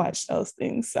that I watched those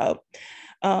things. So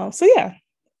yeah,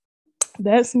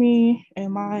 that's me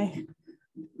and my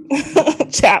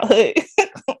childhood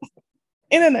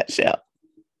in a nutshell.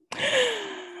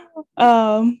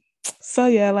 So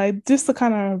yeah, like just to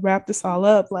kind of wrap this all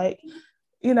up, like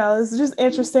it's just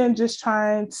interesting just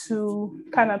trying to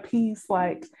kind of piece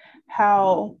like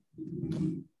how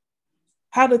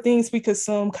the things we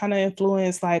consume kind of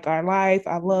influence like our life,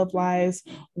 our love lives,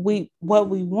 what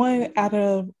we want out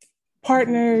of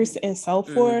partners and so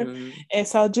forth. And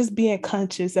so just being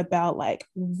conscious about like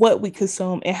what we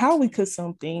consume and how we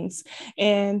consume things,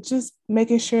 and just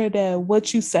making sure that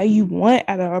what you say you want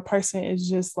out of a person is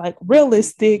just like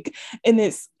realistic and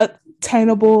it's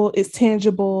attainable, it's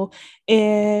tangible,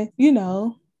 and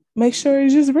make sure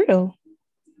it's just real.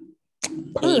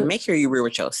 And make sure you're real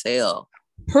with yourself.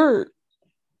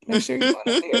 Make sure you're going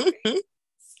to therapy.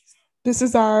 This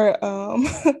is our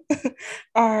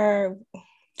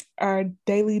our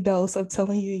daily dose of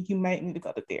telling you might need to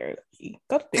go to therapy.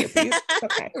 Go to therapy.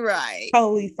 Okay. Right.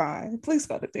 Totally fine. Please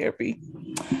go to therapy.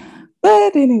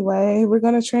 But anyway, we're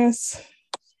gonna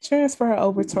transfer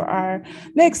over to our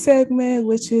next segment,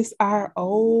 which is our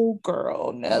old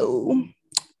girl no.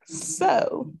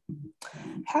 So,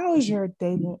 how is your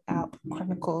dating app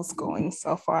chronicles going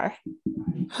so far?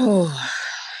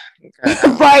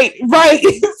 Right.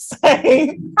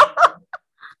 Same.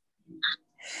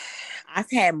 I've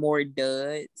had more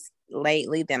duds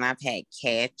lately than I've had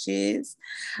catches,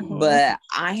 but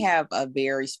I have a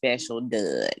very special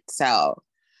dud. So,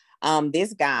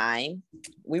 this guy,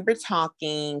 we were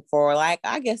talking for like,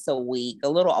 I guess a week, a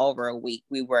little over a week.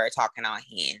 We were talking on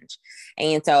Hinge.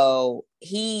 And so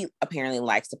he apparently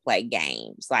likes to play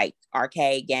games, like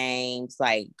arcade games,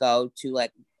 like go to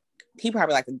like, he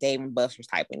probably like a Dave and Buster's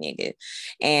type of nigga.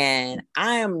 And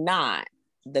I am not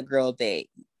the girl that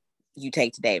you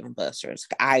take to Dave and Buster's.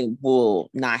 I will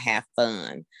not have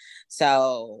fun.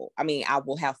 So, I mean, I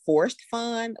will have forced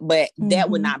fun, but that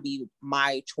would not be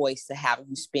my choice to have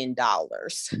you spend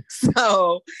dollars.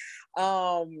 So,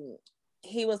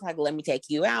 he was like, let me take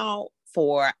you out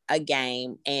for a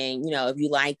game. And, if you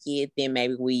like it, then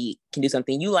maybe we can do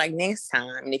something you like next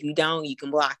time. And if you don't, you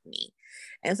can block me.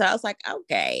 And so I was like,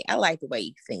 okay, I like the way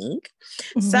you think.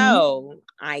 So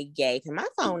I gave him my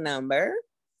phone number.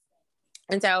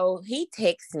 And so he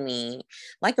texts me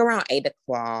like around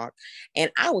 8:00,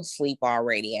 and I was asleep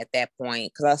already at that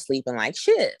point because I was sleeping like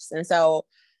shifts. And so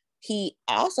he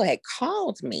also had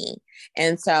called me.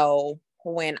 And so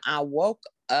when I woke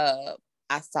up,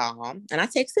 I saw him and I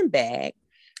texted him back.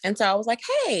 And so I was like,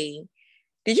 hey,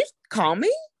 did you call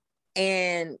me?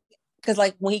 And because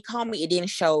like when he called me, it didn't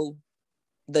show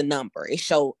the number. It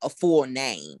showed a full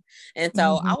name. And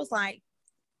so I was like,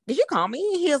 did you call me?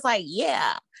 He was like,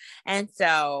 yeah. And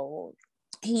so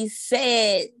he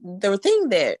said the thing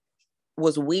that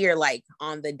was weird, like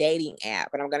on the dating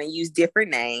app, and I'm going to use different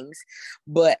names,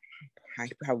 but I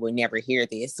probably never hear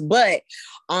this, but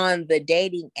on the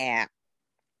dating app,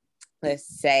 let's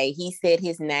say he said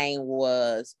his name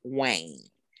was Wayne.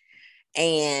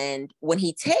 And when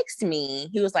he texted me,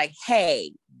 he was like,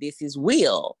 hey, this is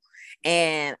Will.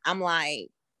 And I'm like,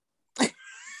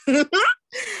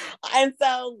 and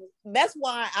so that's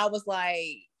why I was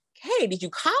like, hey, did you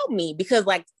call me? Because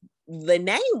like the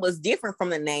name was different from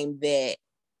the name that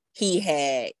he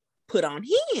had put on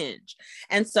Hinge.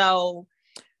 And so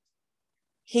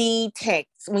when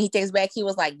he texts back, he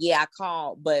was like, yeah, I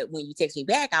called, but when you text me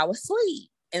back, I was asleep.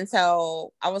 And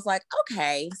so I was like,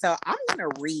 okay, so I'm going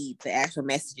to read the actual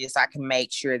messages so I can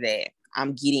make sure that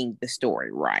I'm getting the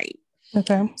story right.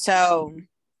 Okay. So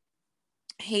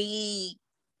he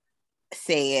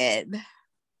said,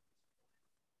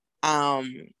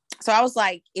 so I was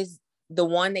like, is the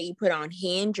one that you put on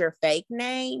Hinge your fake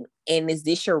name? And is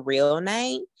this your real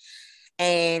name?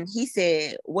 And he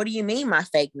said, what do you mean my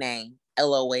fake name?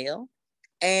 LOL.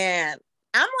 And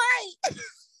I'm like,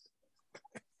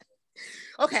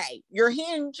 okay, your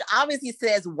Hinge obviously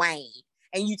says Wayne,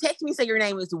 and you text me say your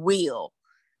name is Will.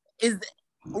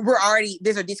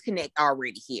 There's a disconnect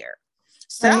already here.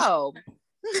 So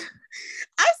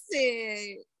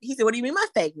he said, what do you mean my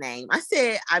fake name? I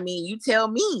said, I mean, you tell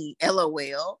me,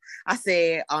 LOL. I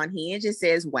said, on Hinge it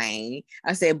says Wayne.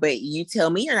 I said, but you tell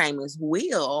me your name is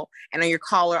Will, and on your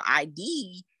caller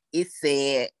ID it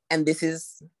said, and this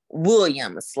is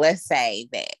Williams. Let's say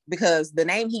that, because the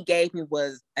name he gave me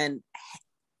was an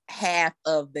half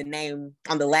of the name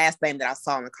on the last name that I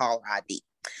saw on the caller ID.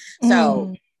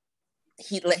 So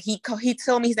he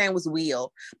told me his name was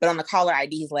Will, but on the caller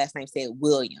ID his last name said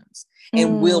Williams,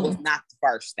 and Will was not the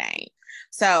first name.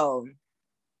 So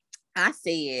I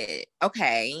said,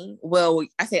 okay, well,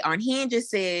 I said on Hinge it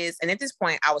says, and at this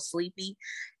point I was sleepy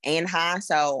and high,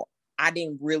 so I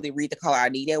didn't really read the caller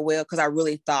ID that well because I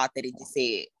really thought that it just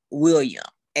said William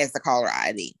as the caller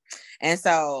ID. And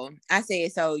so I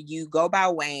said, so you go by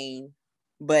Wayne,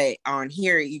 but on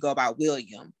here you go by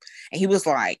William. And he was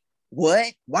like,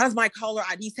 what? Why does my caller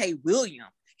ID say William?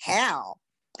 How?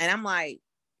 And I'm like,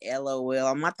 LOL,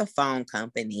 I'm not the phone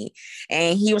company.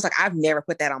 And he was like, I've never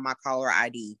put that on my caller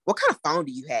ID. What kind of phone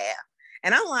do you have?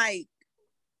 And I'm like,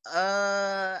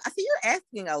 I see you're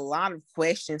asking a lot of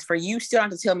questions for you still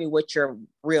have to tell me what your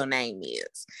real name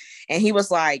is. And he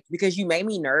was like, because you made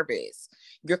me nervous.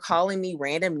 You're calling me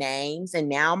random names, and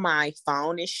now my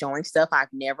phone is showing stuff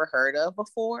I've never heard of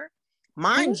before.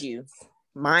 Mind you.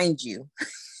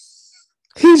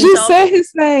 He just said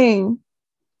his name.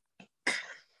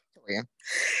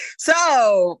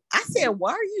 So I said,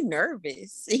 why are you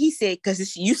nervous? And he said,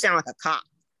 because you sound like a cop.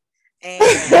 And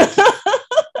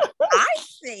I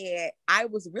said, I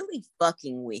was really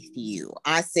fucking with you.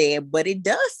 I said, but it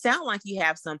does sound like you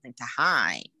have something to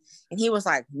hide. And he was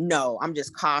like, no, I'm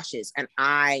just cautious. And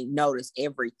I notice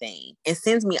everything and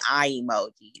sends me eye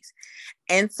emojis.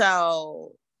 And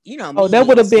so, you know, oh, that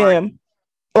would have been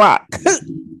block.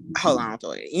 Hold on,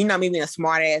 you know me being a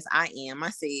smart ass I am. I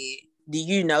said, do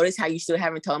you notice how you still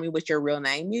haven't told me what your real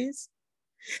name is?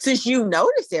 Since you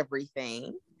notice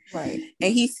everything. Right.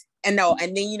 And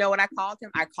then you know what I called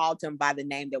him? I called him by the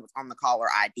name that was on the caller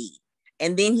ID.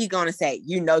 And then he's gonna say,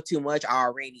 you know too much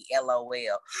already,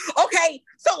 LOL. Okay,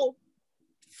 so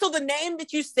the name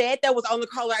that you said that was on the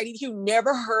caller ID that you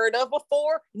never heard of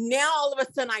before, now all of a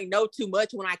sudden I know too much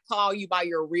when I call you by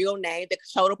your real name that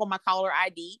showed up on my caller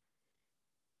ID.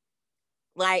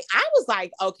 Like, I was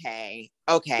like, okay.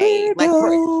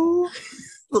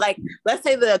 Like, let's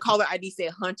say the caller ID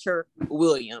said Hunter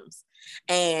Williams,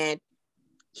 and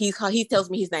he tells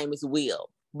me his name is Will,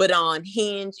 but on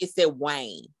Hinge it said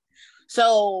Wayne.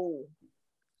 So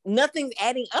nothing's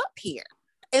adding up here.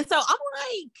 And so I'm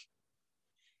like,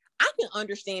 I can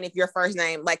understand if your first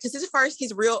name, like, because the first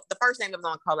name that was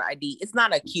on caller ID, it's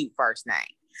not a cute first name.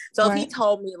 So right. If he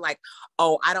told me like,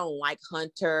 oh, I don't like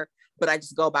Hunter, but I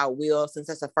just go by Will since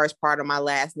that's the first part of my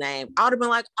last name, I would have been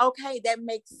like, okay, that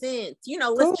makes sense. You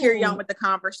know, let's carry on with the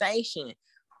conversation.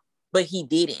 But he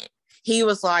didn't. He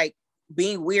was like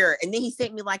being weird. And then he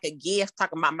sent me like a gift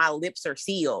talking about my lips are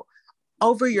sealed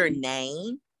over your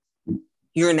name.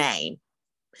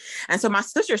 And so my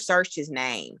sister searched his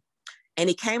name and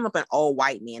it came up an old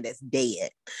white man that's dead.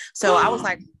 So I was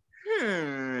like,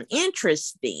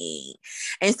 interesting.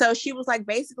 And so she was like,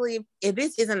 basically, if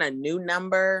this isn't a new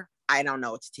number, I don't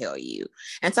know what to tell you.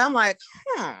 And so I'm like,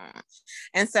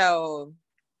 And so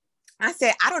I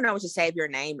said, I don't know what to save your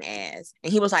name as.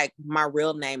 And he was like, my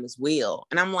real name is Will.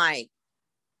 And I'm like,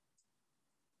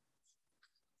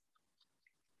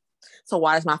 so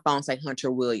why does my phone say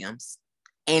Hunter Williams?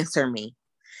 Answer me.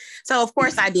 So of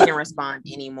course I didn't respond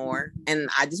anymore. And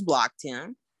I just blocked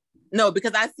him. No,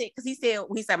 because he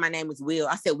said my name is Will.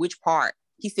 I said, which part?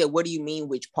 He said, what do you mean,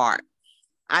 which part?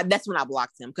 That's when I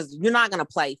blocked him, because you're not going to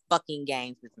play fucking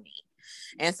games with me.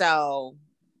 And so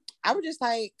I was just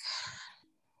like,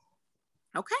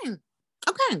 okay.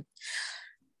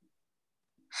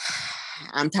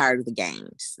 I'm tired of the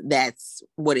games. That's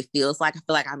what it feels like. I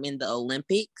feel like I'm in the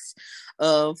Olympics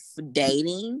of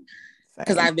dating,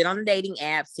 because I've been on the dating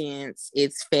app since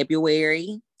it's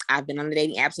February. I've been on the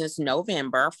dating app since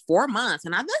November, 4 months.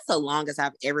 And that's the longest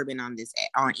I've ever been on this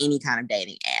app, on any kind of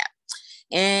dating app.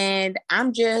 And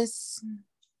I'm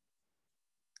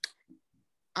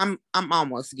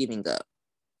almost giving up.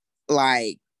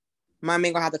 Like, my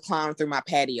man gonna have to climb through my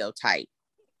patio type.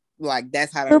 Like,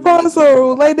 that's how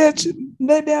Rapunzel, lay down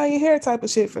your hair type of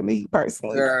shit for me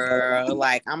personally. Girl,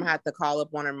 like, I'm gonna have to call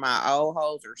up one of my old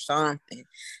hoes or something.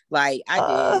 Like,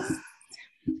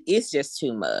 it's just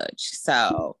too much.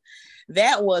 So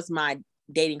that was my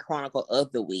dating chronicle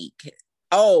of the week.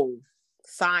 Oh,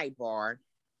 sidebar.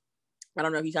 I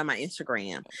don't know if you saw my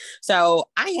Instagram. So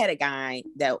I had a guy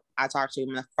that I talked to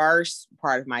in the first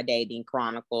part of my dating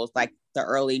chronicles, like the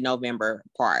early November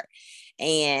part.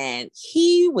 And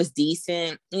he was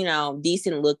decent,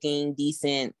 decent looking,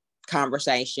 decent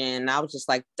conversation. I was just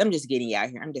like, I'm just getting out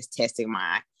here. I'm just testing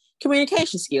my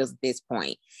communication skills at this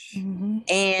point. Mm-hmm.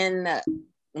 And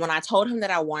when I told him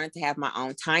that I wanted to have my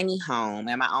own tiny home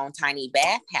and my own tiny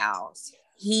bathhouse,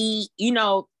 he,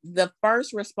 the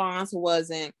first response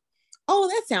wasn't, oh,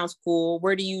 that sounds cool.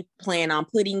 Where do you plan on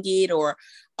putting it? Or,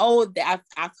 oh,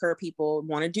 I've heard people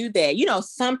want to do that.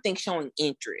 Something showing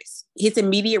interest. His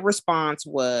immediate response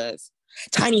was,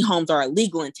 tiny homes are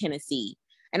illegal in Tennessee.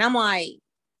 And I'm like,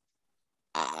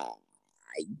 I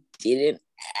didn't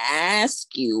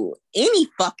ask you any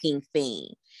fucking thing.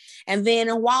 And then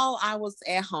while I was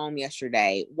at home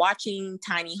yesterday watching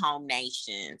Tiny Home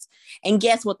Nations, and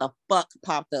guess what the fuck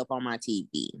popped up on my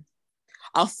TV?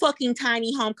 A fucking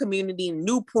tiny home community in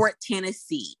Newport,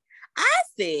 Tennessee. I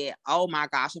said, oh my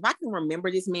gosh, if I can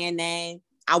remember this man's name,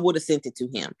 I would have sent it to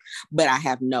him. But I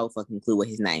have no fucking clue what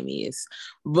his name is.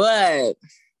 But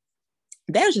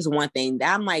there's just one thing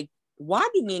that I'm like, why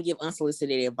do men give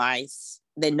unsolicited advice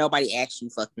that nobody asks you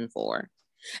fucking for?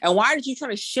 And why did you try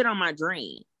to shit on my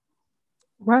dream?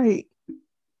 Right.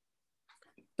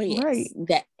 But yes,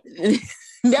 right.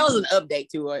 That was an update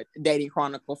to a dating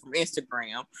chronicle from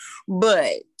Instagram.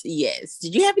 But yes,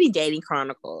 did you have any dating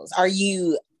chronicles? Are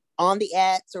you on the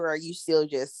apps or are you still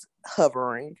just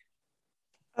hovering?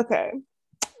 Okay.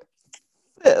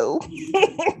 So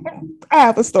I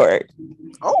have a story.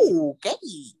 Oh, okay.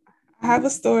 I have a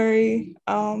story.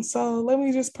 So let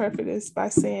me just preface this by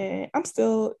saying I'm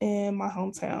still in my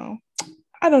hometown.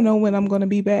 I don't know when I'm going to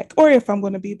be back or if I'm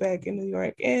going to be back in New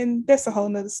York. And that's a whole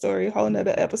nother story, a whole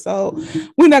nother episode.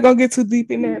 We're not going to get too deep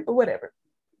in there, but whatever.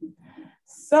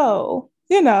 So,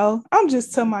 I'm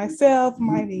just to myself,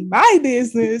 minding my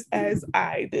business as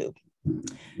I do.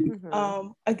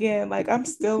 Again, like I'm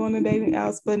still on the dating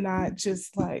apps, but not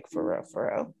just like for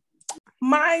real.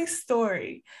 My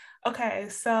story. Okay,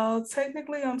 so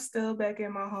technically I'm still back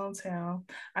in my hometown.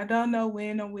 I don't know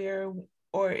when or where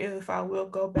or if I will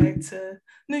go back to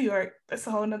New York. That's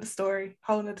a whole nother story,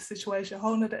 whole nother situation,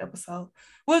 whole nother episode.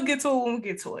 We'll get to it when we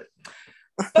get to it.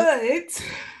 But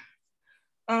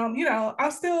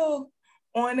I'm still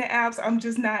on the apps. I'm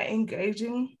just not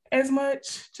engaging as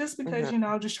much just because,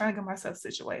 I'm just trying to get myself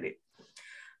situated.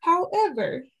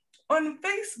 However, on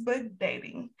Facebook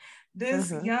dating,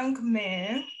 this young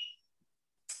man.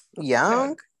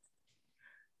 Young?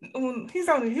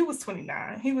 He was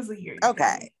 29. He was a year.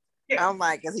 Okay. Yeah. I'm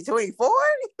like, is he 24?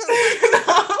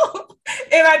 No.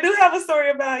 And I do have a story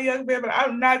about a young man, but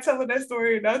I'm not telling that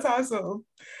story no time soon.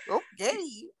 Okay.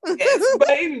 Yes, but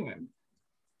anyway,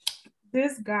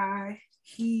 this guy,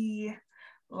 he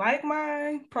liked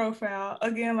my profile.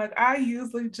 Again, like I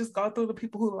usually just go through the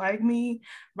people who like me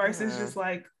versus just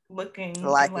like looking and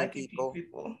liking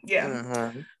people.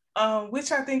 Yeah.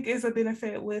 Which I think is a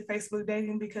benefit with Facebook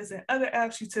dating because in other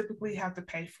apps, you typically have to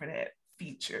pay for that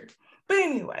feature. But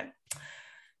anyway,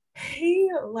 he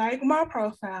liked my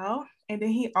profile and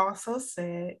then he also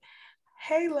said,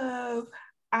 "Hey, love,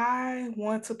 I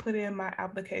want to put in my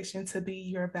application to be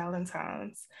your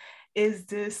Valentine's. Is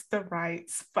this the right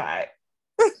spot?"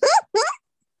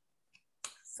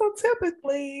 So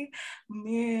typically,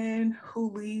 men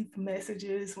who leave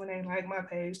messages when they like my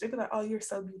page, they be like, "Oh, you're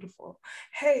so beautiful.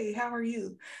 Hey, how are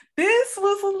you?" This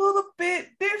was a little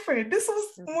bit different. This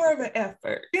was more of an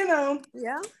effort,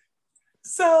 Yeah.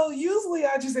 So usually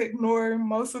I just ignore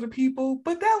most of the people,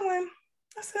 but that one,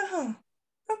 I said,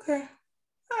 okay,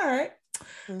 all right.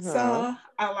 So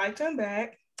I liked him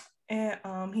back, and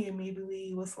he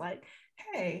immediately was like,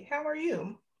 "Hey, how are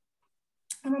you?"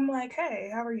 And I'm like,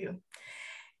 "Hey, how are you?"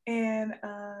 And,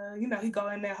 he go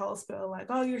in that whole spiel like,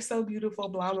 "Oh, you're so beautiful,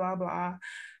 blah, blah, blah."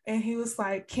 And he was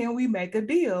like, "Can we make a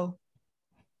deal?"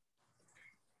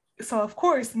 So, of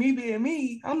course, me being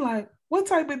me, I'm like, "What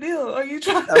type of deal are you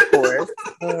trying to do?" Of course.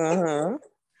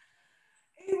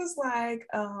 He was like,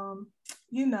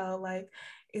 like,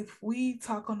 if we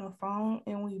talk on the phone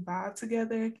and we vibe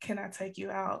together, can I take you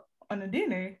out on a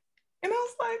dinner? And I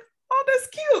was like, "Oh, that's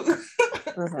cute."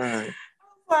 I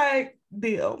was like,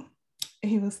 "Deal."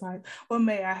 And he was like, "Well,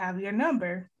 may I have your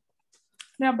number?"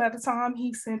 Now, by the time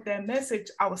he sent that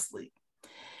message, I was asleep.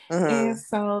 And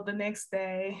so the next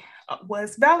day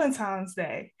was Valentine's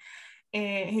Day.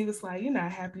 And he was like,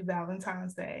 "Happy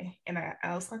Valentine's Day." And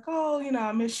I was like, "Oh,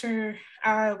 I made sure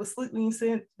I was asleep when you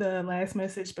sent the last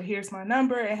message, but here's my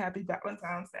number and happy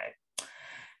Valentine's Day."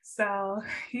 So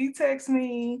he texts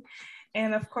me.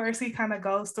 And of course, he kind of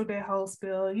goes through that whole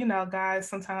spiel. Guys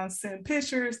sometimes send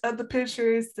pictures of the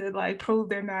pictures to like prove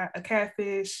they're not a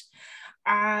catfish.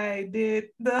 I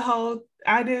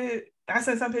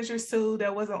sent some pictures too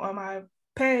that wasn't on my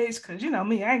page because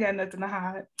me, I ain't got nothing to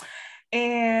hide.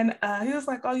 And he was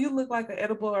like, "Oh, you look like an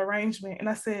edible arrangement." And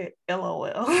I said,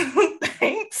 "LOL."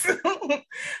 Thanks. I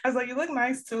was like, "You look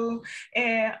nice too."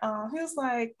 And he was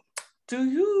like, "Do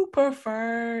you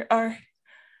prefer," or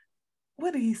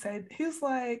what did he say? He was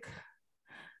like,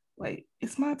 "Wait,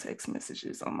 it's my text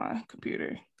messages on my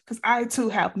computer because I too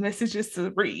have messages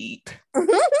to read."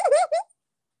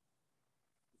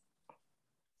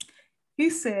 He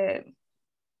said,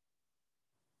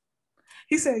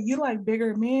 "You like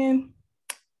bigger men?"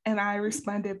 And I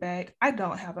responded back, "I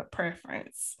don't have a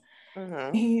preference."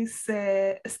 He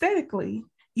said, "Aesthetically,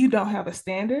 you don't have a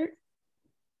standard?"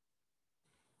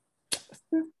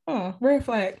 Red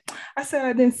flag. I said,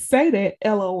 "I didn't say that,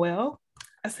 LOL."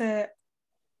 I said,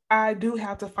 "I do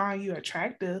have to find you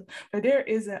attractive, but there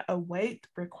isn't a weight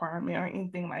requirement or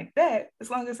anything like that. As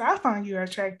long as I find you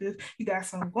attractive, you got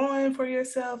some going for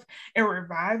yourself and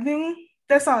reviving,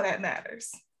 that's all that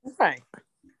matters." Right.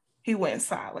 He went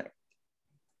silent.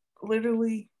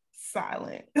 Literally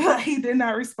silent. He did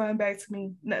not respond back to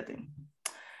me, nothing.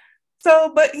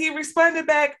 So, but he responded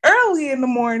back early in the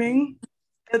morning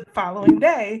the following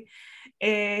day,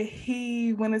 and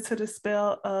he went into the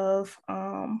spell of,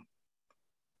 how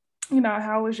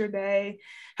was your day?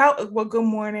 Well, good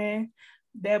morning,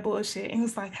 that bullshit. And he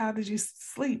was like, how did you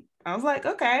sleep? I was like,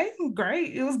 okay,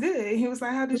 great. It was good. He was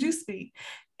like, how did you speak?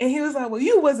 And he was like, well,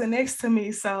 you wasn't next to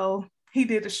me. So he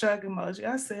did a shrug emoji.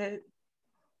 I said,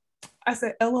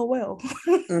 LOL.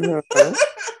 Mm-hmm.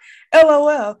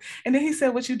 LOL. And then he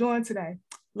said, what you doing today?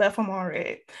 Left him on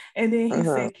red. And then he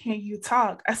said, can you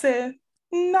talk? I said,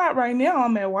 not right now.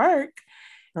 I'm at work.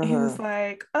 And he was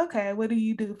like, okay, what do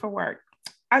you do for work?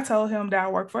 I told him that I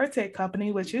work for a tech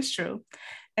company, which is true.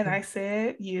 And I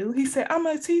said, you? He said, I'm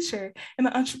a teacher and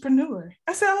an entrepreneur.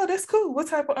 I said, oh, that's cool. What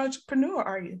type of entrepreneur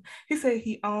are you? He said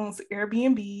he owns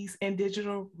Airbnbs and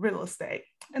digital real estate.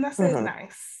 And I said,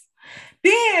 nice.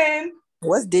 Then,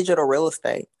 what's digital real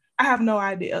estate? I have no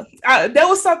idea. That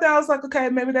was something I was like, okay,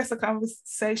 maybe that's a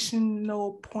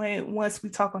conversational point once we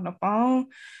talk on the phone.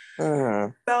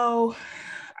 So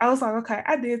I was like, okay,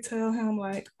 I did tell him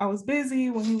like I was busy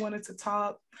when he wanted to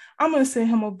talk. I'm going to send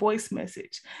him a voice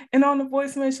message. And on the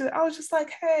voice message, I was just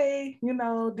like, hey,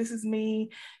 this is me.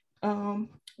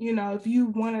 If you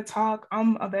want to talk,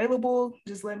 I'm available.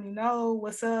 Just let me know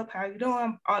what's up, how you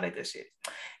doing, all that good shit.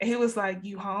 And he was like,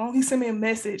 you home? He sent me a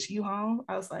message, you home?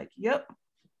 I was like, yep.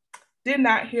 Did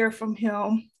not hear from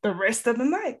him the rest of the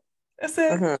night. I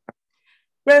said,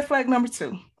 red flag number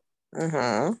 2.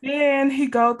 Then he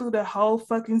go through the whole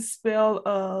fucking spell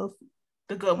of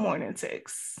the good morning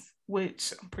text,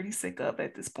 which I'm pretty sick of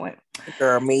at this point.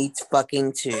 Girl, me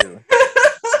fucking too.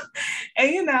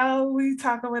 And we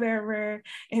talk or whatever.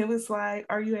 And he was like,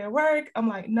 are you at work? I'm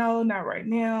like, no, not right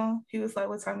now. He was like,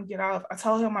 what time you get off? I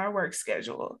told him my work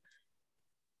schedule.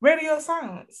 Radio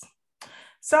silence.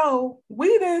 So we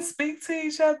didn't speak to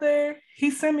each other. He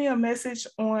sent me a message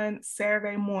on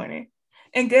Saturday morning.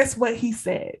 And guess what he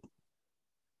said?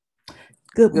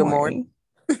 Good morning.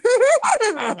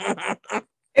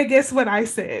 And guess what I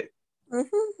said?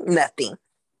 Nothing.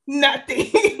 And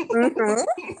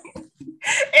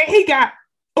he got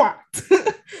blocked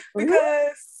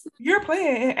because you're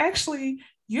playing and actually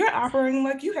you're operating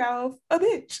like you have a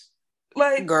bitch.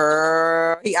 Like,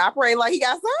 girl, he operating like he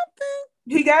got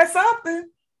something.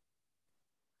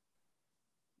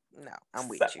 No, I'm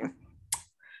with you.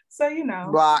 So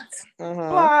blocked.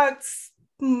 Blocked.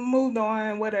 Moved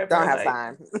on, whatever. Don't have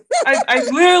time. I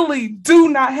literally do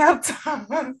not have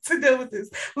time to deal with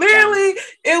this. Literally,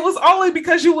 it was only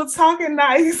because you were talking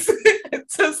nice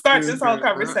to start this whole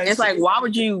conversation. It's like, why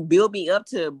would you build me up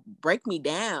to break me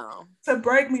down? To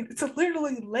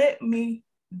literally let me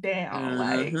down.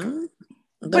 Like,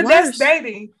 but that's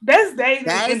dating. That's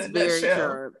dating in a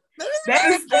nutshell.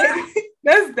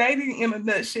 That's dating in a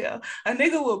nutshell. A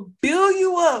nigga will build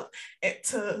you up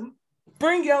to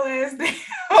bring your ass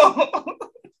down.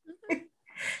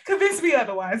 Convince me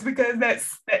otherwise, because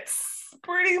that's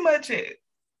pretty much it.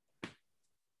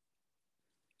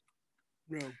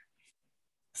 Yeah.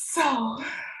 So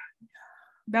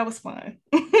that was fun.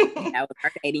 That was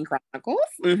our dating chronicles.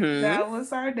 That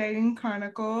was our dating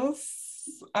chronicles.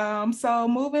 So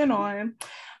moving on.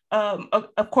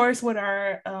 Of course, with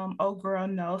our Old Girl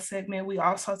No segment, we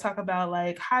also talk about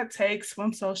like hot takes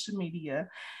from social media.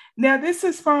 Now, this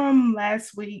is from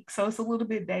last week, so it's a little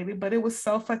bit dated, but it was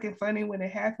so fucking funny when it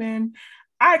happened.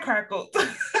 I crackled.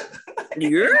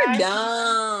 You're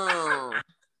dumb.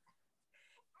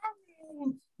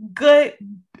 Good,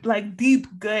 like deep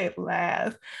gut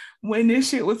laugh when this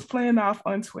shit was playing off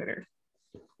on Twitter.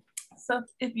 So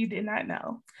if you did not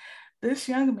know, this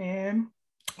young man,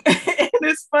 and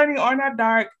it's funny on our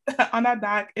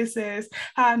doc, it says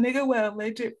how a nigga with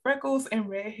alleged freckles and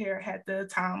red hair had the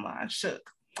timeline shook.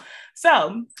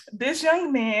 So this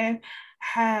young man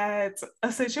had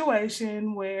a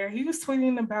situation where he was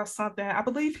tweeting about something. I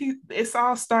believe it's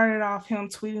all started off him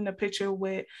tweeting a picture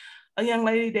with a young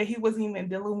lady that he wasn't even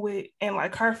dealing with, and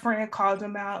like her friend called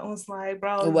him out and was like,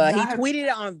 bro. Well, he tweeted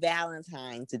it on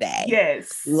Valentine's Day.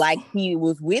 Yes. Like he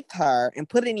was with her and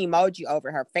put an emoji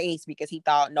over her face because he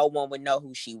thought no one would know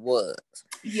who she was.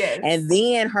 Yes. And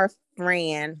then her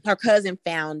cousin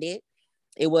found it.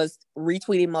 It was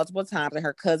retweeted multiple times, and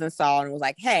her cousin saw it and was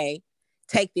like, hey,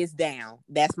 take this down.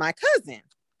 That's my cousin.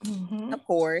 Mm-hmm. Of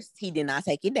course, he did not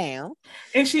take it down.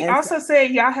 And she also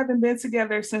said y'all haven't been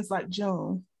together since like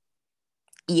June.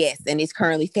 Yes, and it's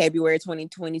currently February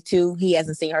 2022. He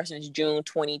hasn't seen her since June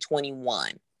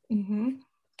 2021. Mm-hmm.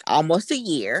 Almost a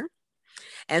year.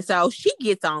 And so she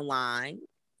gets online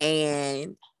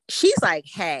and she's like,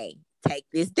 hey, take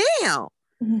this down.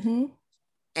 Mm-hmm.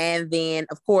 And then,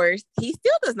 of course, he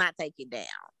still does not take it down.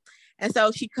 And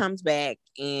so she comes back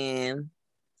and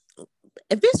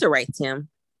eviscerates him.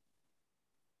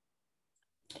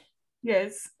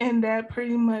 Yes, and that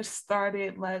pretty much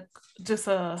started like just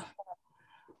a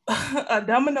a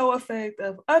domino effect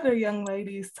of other young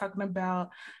ladies talking about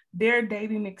their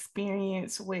dating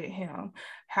experience with him,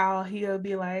 how he'll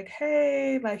be like,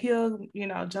 hey, like he'll,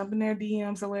 jump in their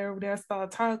DMs or wherever they'll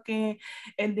start talking.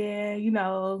 And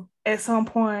then, at some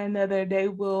point or another, they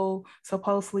will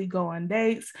supposedly go on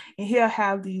dates and he'll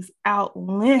have these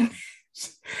outlandish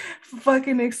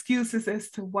fucking excuses as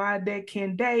to why they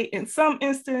can date. In some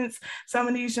instance, some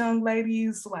of these young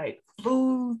ladies like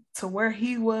flew to where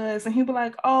he was and he'd be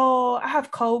like, oh, I have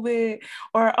COVID,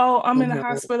 or oh, I'm in the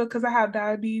hospital because I have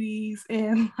diabetes.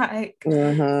 And like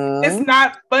it's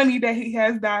not funny that he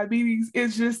has diabetes,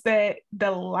 it's just that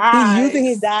the lies, he's using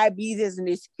his diabetes as an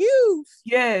excuse.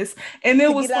 Yes. And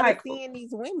it was like seeing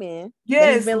these women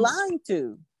that he's been lying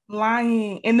to.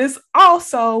 And this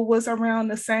also was around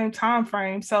the same time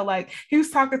frame, so like he was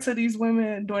talking to these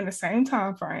women during the same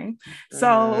time frame,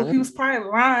 so he was probably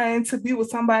lying to be with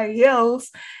somebody else.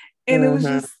 And it was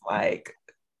just like,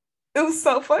 it was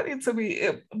so funny to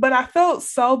me, but I felt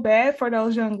so bad for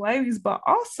those young ladies. But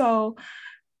also,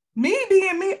 me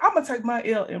being me, I'm gonna take my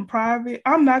L in private.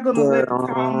 I'm not gonna let the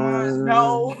timeline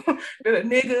know that a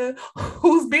nigga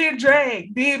who's being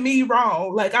dragged did me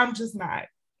wrong. Like, I'm just not.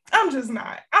 I'm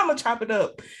gonna chop it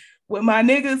up with my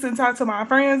niggas and talk to my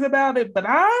friends about it, but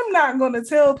I'm not gonna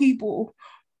tell people,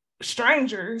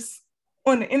 strangers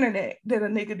on the internet, that a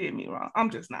nigga did me wrong. I'm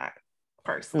just not,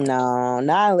 personally. No,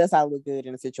 not unless I look good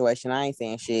in a situation. I ain't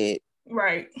saying shit.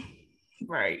 Right.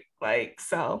 Like,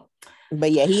 so.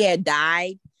 But yeah, he had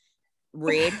dyed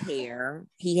red hair.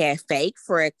 He had fake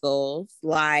freckles.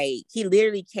 Like, he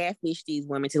literally catfished these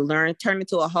women to turn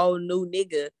into a whole new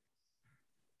nigga.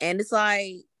 And it's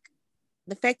like,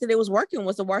 the fact that it was working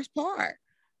was the worst part.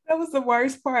 That was the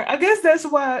worst part. I guess that's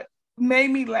what made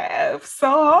me laugh so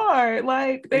hard.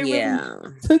 Like, they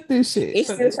really took this shit. It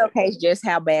still showcased just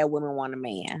how bad women want a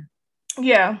man.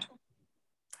 Yeah.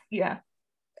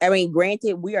 I mean,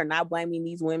 granted, we are not blaming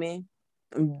these women.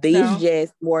 These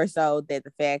just more so that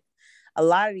the fact a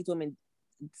lot of these women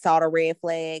saw the red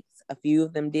flags. A few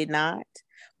of them did not.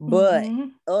 But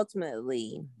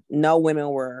ultimately, no women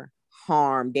were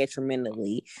harmed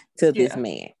detrimentally to this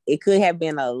man. It could have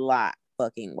been a lot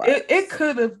fucking worse. It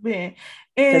could have been.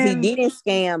 Because he didn't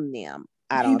scam them.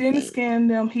 He didn't scam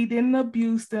them. He didn't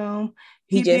abuse them.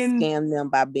 He just scammed them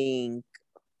by being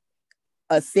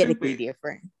aesthetically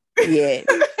different. Yeah.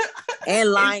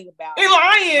 And lying about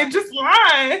it. Just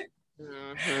lying.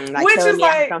 Like, which is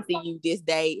like, I come see you this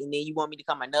day, and then you want me to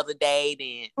come another day,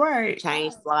 then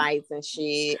change flights and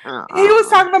shit. He was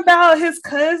talking about his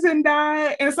cousin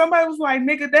died, and somebody was like,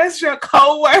 "Nigga, that's your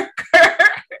coworker."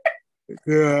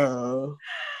 Girl.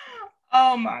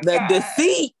 Oh my God.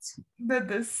 The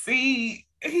deceit.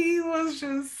 He was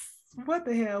just, what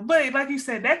the hell? But like you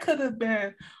said, that could have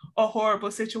been a horrible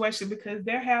situation, because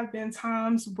there have been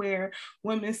times where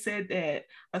women said that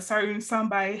a certain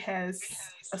somebody has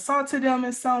assaulted them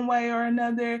in some way or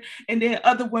another, and then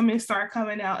other women start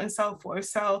coming out and so forth.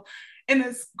 So in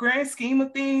this grand scheme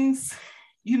of things,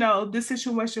 this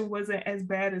situation wasn't as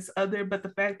bad as other, but the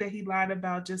fact that he lied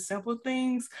about just simple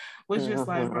things was just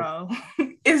like, bro,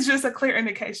 it's just a clear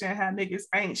indication of how niggas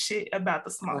ain't shit about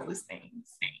the smallest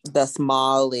things. The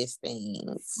smallest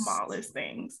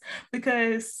things.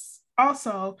 Because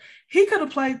also, he could have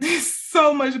played this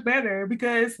so much better,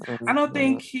 because I don't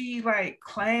think he like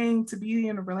claimed to be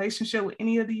in a relationship with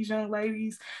any of these young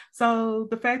ladies. So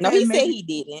the fact that he said he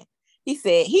didn't. He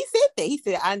said that. He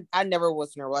said, I never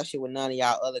was in a relationship with none of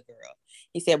y'all other girls.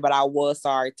 He said, but I was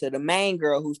sorry to the main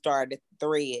girl who started the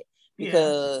thread.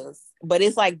 Because, but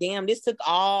it's like, damn, this is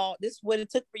what it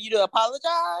took for you to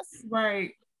apologize?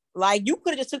 Right. Like, you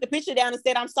could have just took the picture down and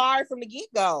said, I'm sorry from the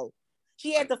get-go.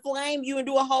 She had to flame you and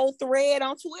do a whole thread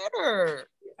on Twitter.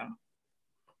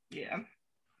 Yeah.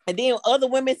 And then other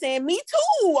women saying, me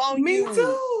too on you. Me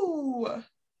too.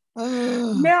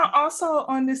 Now, also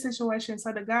on this situation,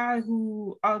 so the guy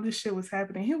who all this shit was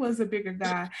happening, he was a bigger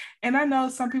guy. And I know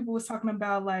some people was talking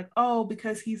about like, oh,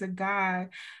 because he's a guy,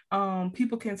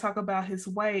 people can talk about his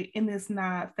weight and it's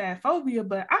not fat phobia.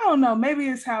 But I don't know, maybe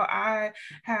it's how I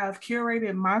have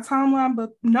curated my timeline, but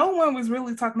no one was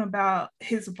really talking about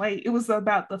his weight. It was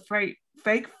about the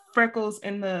fake freckles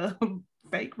and the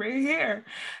fake red hair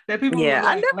that people were, like,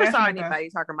 I never saw anybody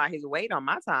talking about his weight on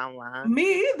my timeline.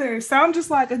 Me either. So I'm just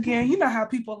like, again, you know how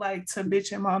people like to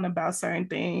bitch and moan about certain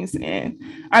things, and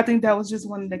I think that was just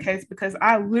one of the cases, because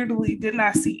I literally did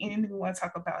not see anyone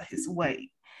talk about his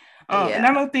weight. And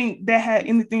I don't think that had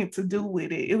anything to do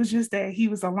with it. It was just that he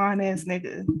was a lying ass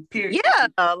nigga. Period.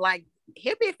 Yeah, like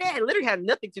him being fat literally had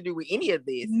nothing to do with any of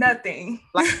this. Nothing.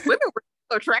 Like women were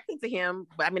attracted to him,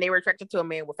 but I mean they were attracted to a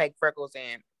man with fake freckles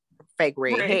and fake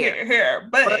red hair.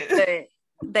 But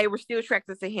they were still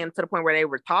attracted to him to the point where they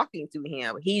were talking to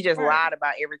him. He just lied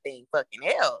about everything fucking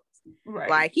else. Right.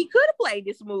 Like he could have played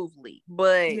it smoothly,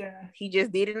 but he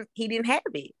just didn't. He didn't have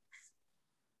it.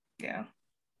 Yeah.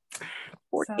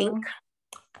 Poor Tink.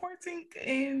 Poor Tink,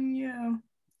 and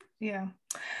yeah.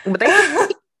 But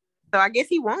so I guess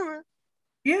he won.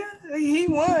 Yeah, he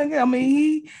won. I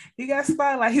mean, he got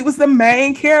spotlight. He was the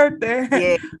main character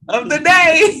of the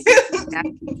day.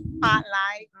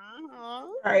 Spotlight.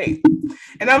 Right.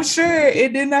 And I'm sure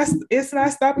it's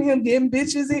not stopping him getting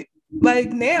bitches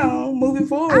like now moving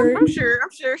forward. I'm sure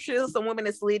some women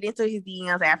have slid into his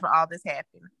DMs after all this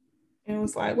happened. And it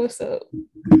was like, what's up?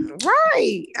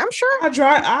 Right. I'm sure.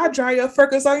 I dry your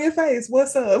freckles on your face.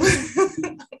 What's up?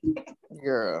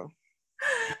 Girl.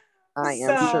 I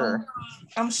am sure.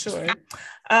 I'm sure.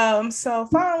 So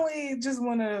finally, just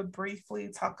want to briefly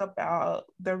talk about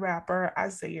the rapper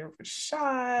Isaiah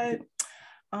Rashad.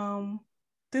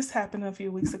 This happened a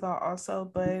few weeks ago also,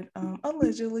 but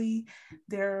allegedly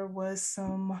there was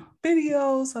some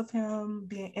videos of him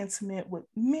being intimate with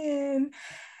men.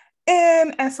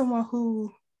 And as someone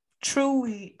who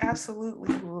truly,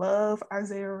 absolutely love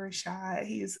Isaiah Rashad,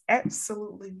 he is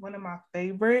absolutely one of my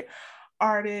favorite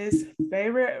artist,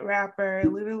 favorite rapper.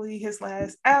 Literally his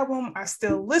last album, I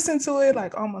still listen to it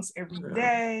like almost every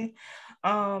day.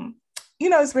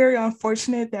 It's very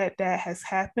unfortunate that has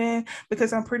happened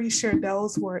because I'm pretty sure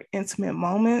those were intimate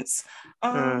moments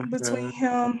between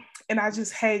him. And I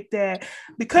just hate that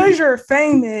because you're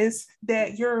famous,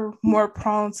 that you're more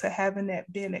prone to having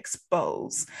that being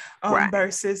exposed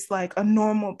versus like a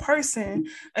normal person.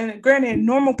 And granted,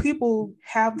 normal people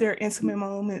have their intimate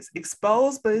moments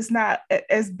exposed, but it's not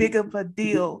as big of a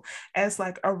deal as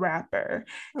like a rapper.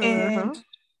 And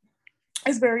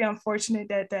it's very unfortunate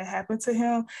that happened to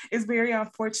him. It's very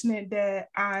unfortunate that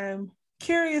I'm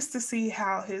curious to see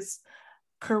how his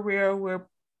career will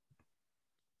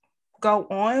go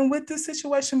on with this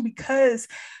situation because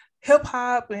hip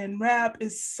hop and rap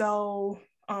is so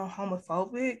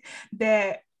homophobic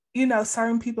that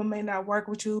certain people may not work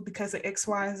with you because of X,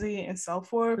 Y, and Z and so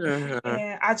forth.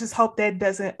 And I just hope that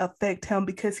doesn't affect him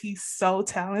because he's so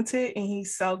talented and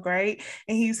he's so great.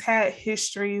 And he's had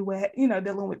history with,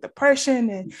 dealing with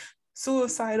depression and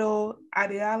suicidal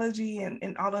ideology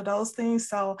and all of those things.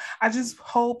 So I just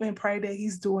hope and pray that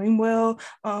he's doing well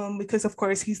because of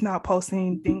course he's not posting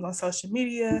anything on social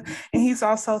media, and he's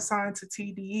also signed to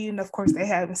TDE, and of course they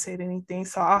haven't said anything.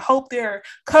 So I hope they're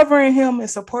covering him and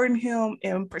supporting him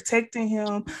and protecting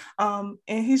him, and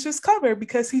he's just covered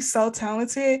because he's so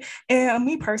talented. And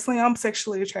me personally, I'm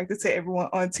sexually attracted to everyone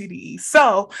on TDE,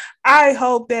 so I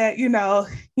hope that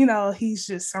he's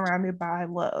just surrounded by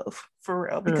love for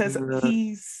real because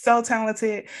he's so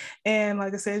talented. And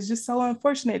like I said, it's just so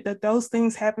unfortunate that those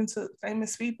things happen to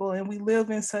famous people, and we live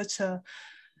in such a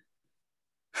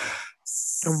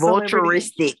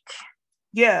vulturistic,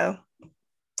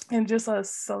 and just a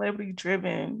celebrity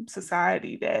driven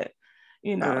society that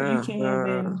you can't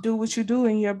even do what you do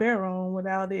in your bedroom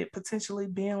without it potentially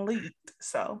being leaked.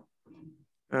 So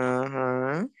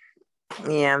yeah,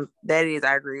 that is,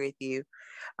 I agree with you.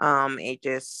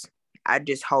 I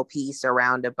just hope he's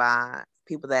surrounded by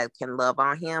people that can love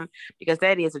on him, because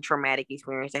that is a traumatic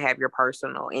experience to have your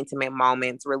personal, intimate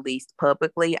moments released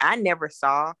publicly. I never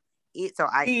saw it, so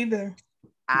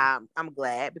I'm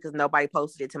glad because nobody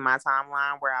posted it to my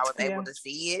timeline where I was able to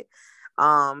see it.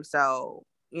 So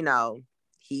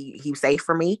he was safe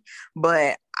for me,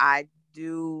 but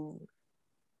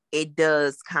it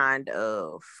does kind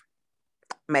of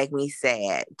make me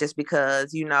sad just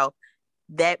because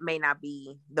that may not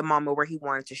be the moment where he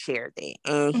wanted to share that.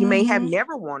 And he may have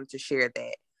never wanted to share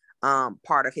that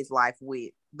part of his life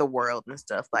with the world and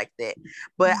stuff like that.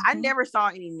 But I never saw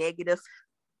any negative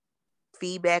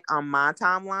feedback on my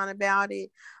timeline about it.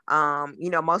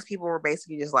 Most people were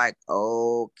basically just like,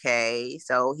 okay,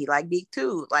 so he like dick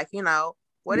too. Like,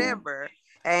 whatever.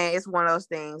 And it's one of those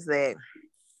things that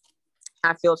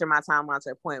I filter my timeline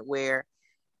to a point where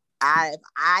I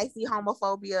see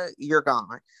homophobia, you're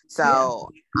gone.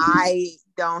 So I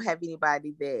don't have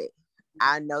anybody that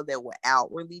I know that will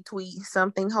outwardly tweet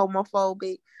something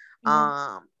homophobic.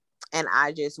 And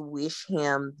I just wish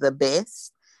him the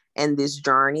best in this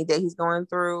journey that he's going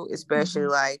through, especially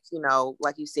like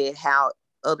you said, how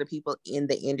other people in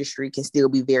the industry can still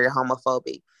be very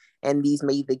homophobic and these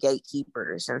may be the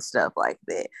gatekeepers and stuff like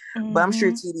that. But I'm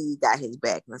sure TDE got his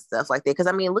back and stuff like that. Because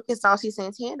I mean, look at Saucy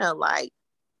Santana, like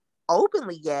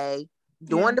openly gay,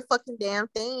 doing the fucking damn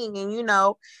thing, and you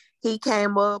know, he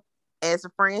came up as a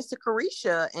friend to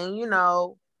Carisha, and you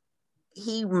know,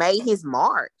 he made his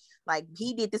mark. Like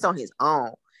he did this on his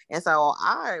own. And so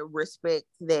I respect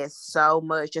that so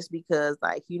much, just because,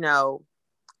 like, you know,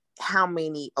 how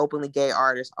many openly gay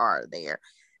artists are there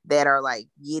that are like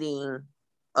getting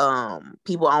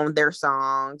people on their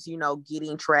songs, you know,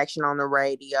 getting traction on the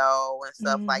radio and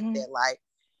stuff like that. Like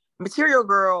Material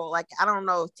Girl, like I don't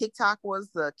know if TikTok was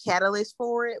the catalyst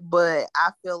for it, but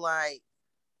I feel like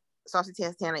Saucy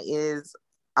Santana is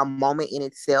a moment in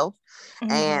itself,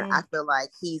 and I feel like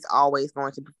he's always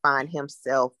going to find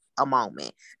himself a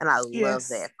moment, and I love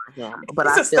that for him. But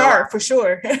he's a star for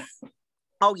sure.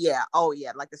 Oh yeah,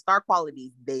 like the star quality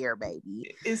is there,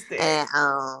 baby. It's there, and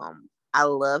I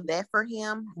love that for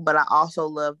him. But I also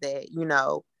love that, you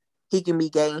know, he can be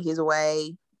gay in his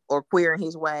way or queer in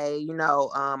his way. You know,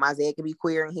 Isaiah can be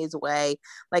queer in his way.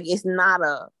 Like it's not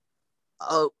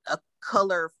a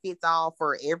color fits all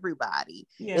for everybody.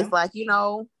 It's like, you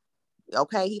know,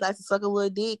 okay, he likes to suck a little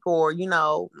dick, or you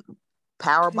know,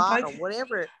 power bottom, or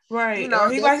whatever, right? You know,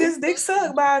 or he likes his dick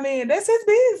sucked by a man. That's his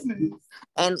business.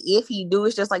 And if he do,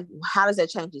 it's just like, how does that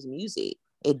change his music?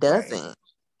 It doesn't. Right.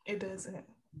 It doesn't.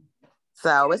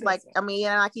 So it's like, I mean,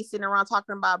 like he's sitting around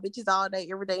talking about bitches all day,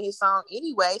 every day in his song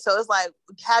anyway. So it's like,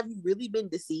 have you really been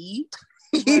deceived?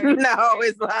 Right. You know,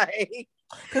 it's like,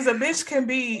 because a bitch can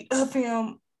be a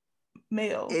film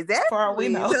male. Exactly. For all we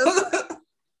know.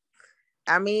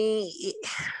 I mean,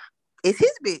 it's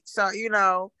his bitch. So, you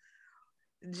know,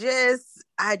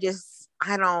 I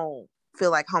don't feel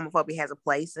like homophobia has a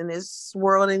place in this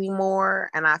world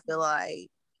anymore. And I feel like,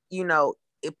 you know,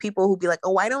 if people who be like,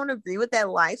 oh, I don't agree with that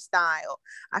lifestyle,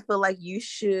 I feel like you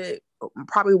should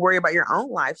probably worry about your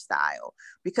own lifestyle,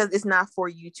 because it's not for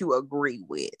you to agree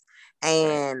with.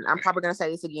 And I'm probably going to say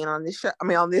this again on this show,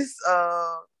 on this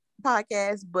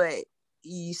podcast, but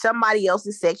somebody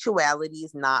else's sexuality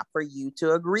is not for you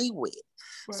to agree with.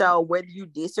 Right. So whether you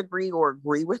disagree or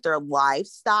agree with their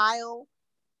lifestyle,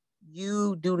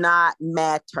 you do not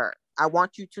matter. I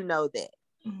want you to know that.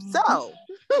 So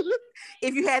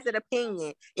if you have that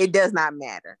opinion, it does not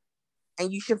matter.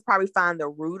 And you should probably find the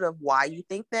root of why you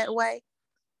think that way,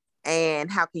 and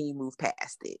how can you move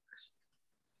past it.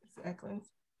 Exactly.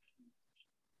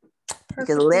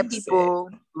 Because let people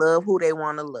love who they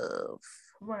want to love.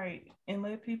 Right. And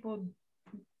let people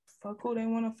fuck who they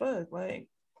want to fuck. Like,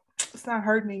 it's not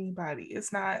hurting anybody.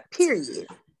 It's not. Period.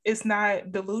 It's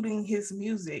not diluting his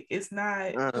music. It's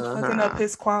not fucking up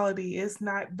his quality. It's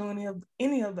not doing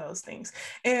any of those things.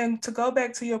 And to go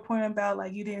back to your point about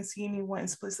like you didn't see anyone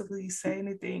explicitly say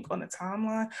anything on the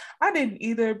timeline, I didn't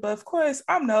either. But of course,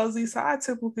 I'm nosy, so I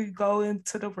typically go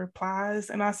into the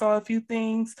replies and I saw a few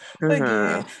things. But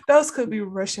again, those could be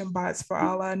Russian bots for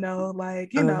all I know.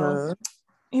 Like, you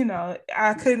know,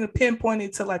 I couldn't pinpoint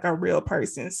it to like a real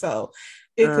person. So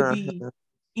it could be,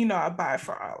 you know, a bot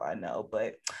for all I know.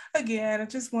 But again, I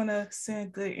just want to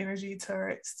send good energy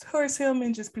towards him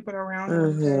and just people around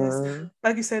him. Because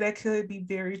like you said, that could be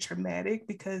very traumatic,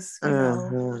 because, you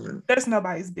know, there's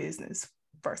nobody's business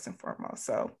first and foremost.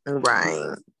 So,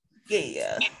 right.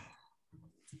 Yeah.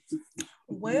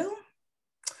 Well,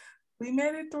 we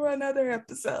made it through another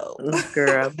episode.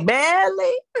 Girl,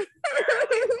 barely.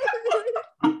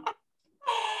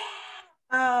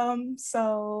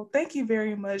 So thank you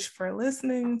very much for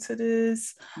listening to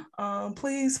this.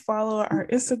 Please follow our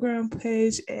Instagram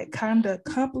page at Kinda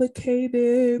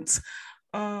Complicated.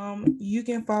 You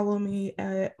can follow me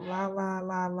at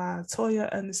Toya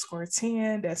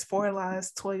 _10. That's 4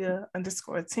 lies Toya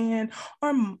 _10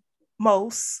 or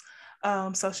most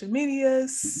social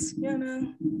medias.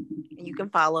 You can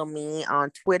follow me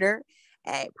on Twitter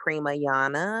at Prima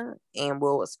Yana, and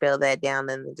we'll spell that down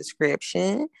in the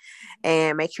description.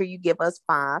 And make sure you give us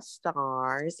 5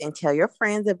 stars and tell your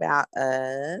friends about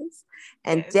us.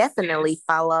 And definitely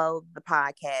follow the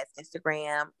podcast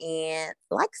Instagram and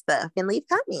like stuff and leave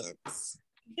comments.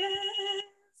 Yes,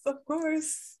 of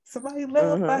course. Somebody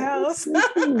left my house.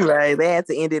 Right, they had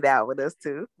to end it out with us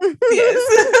too.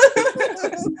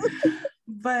 Yes.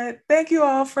 But thank you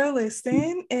all for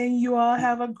listening, and you all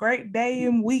have a great day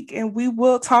and week, and we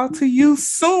will talk to you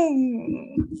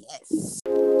soon. Yes.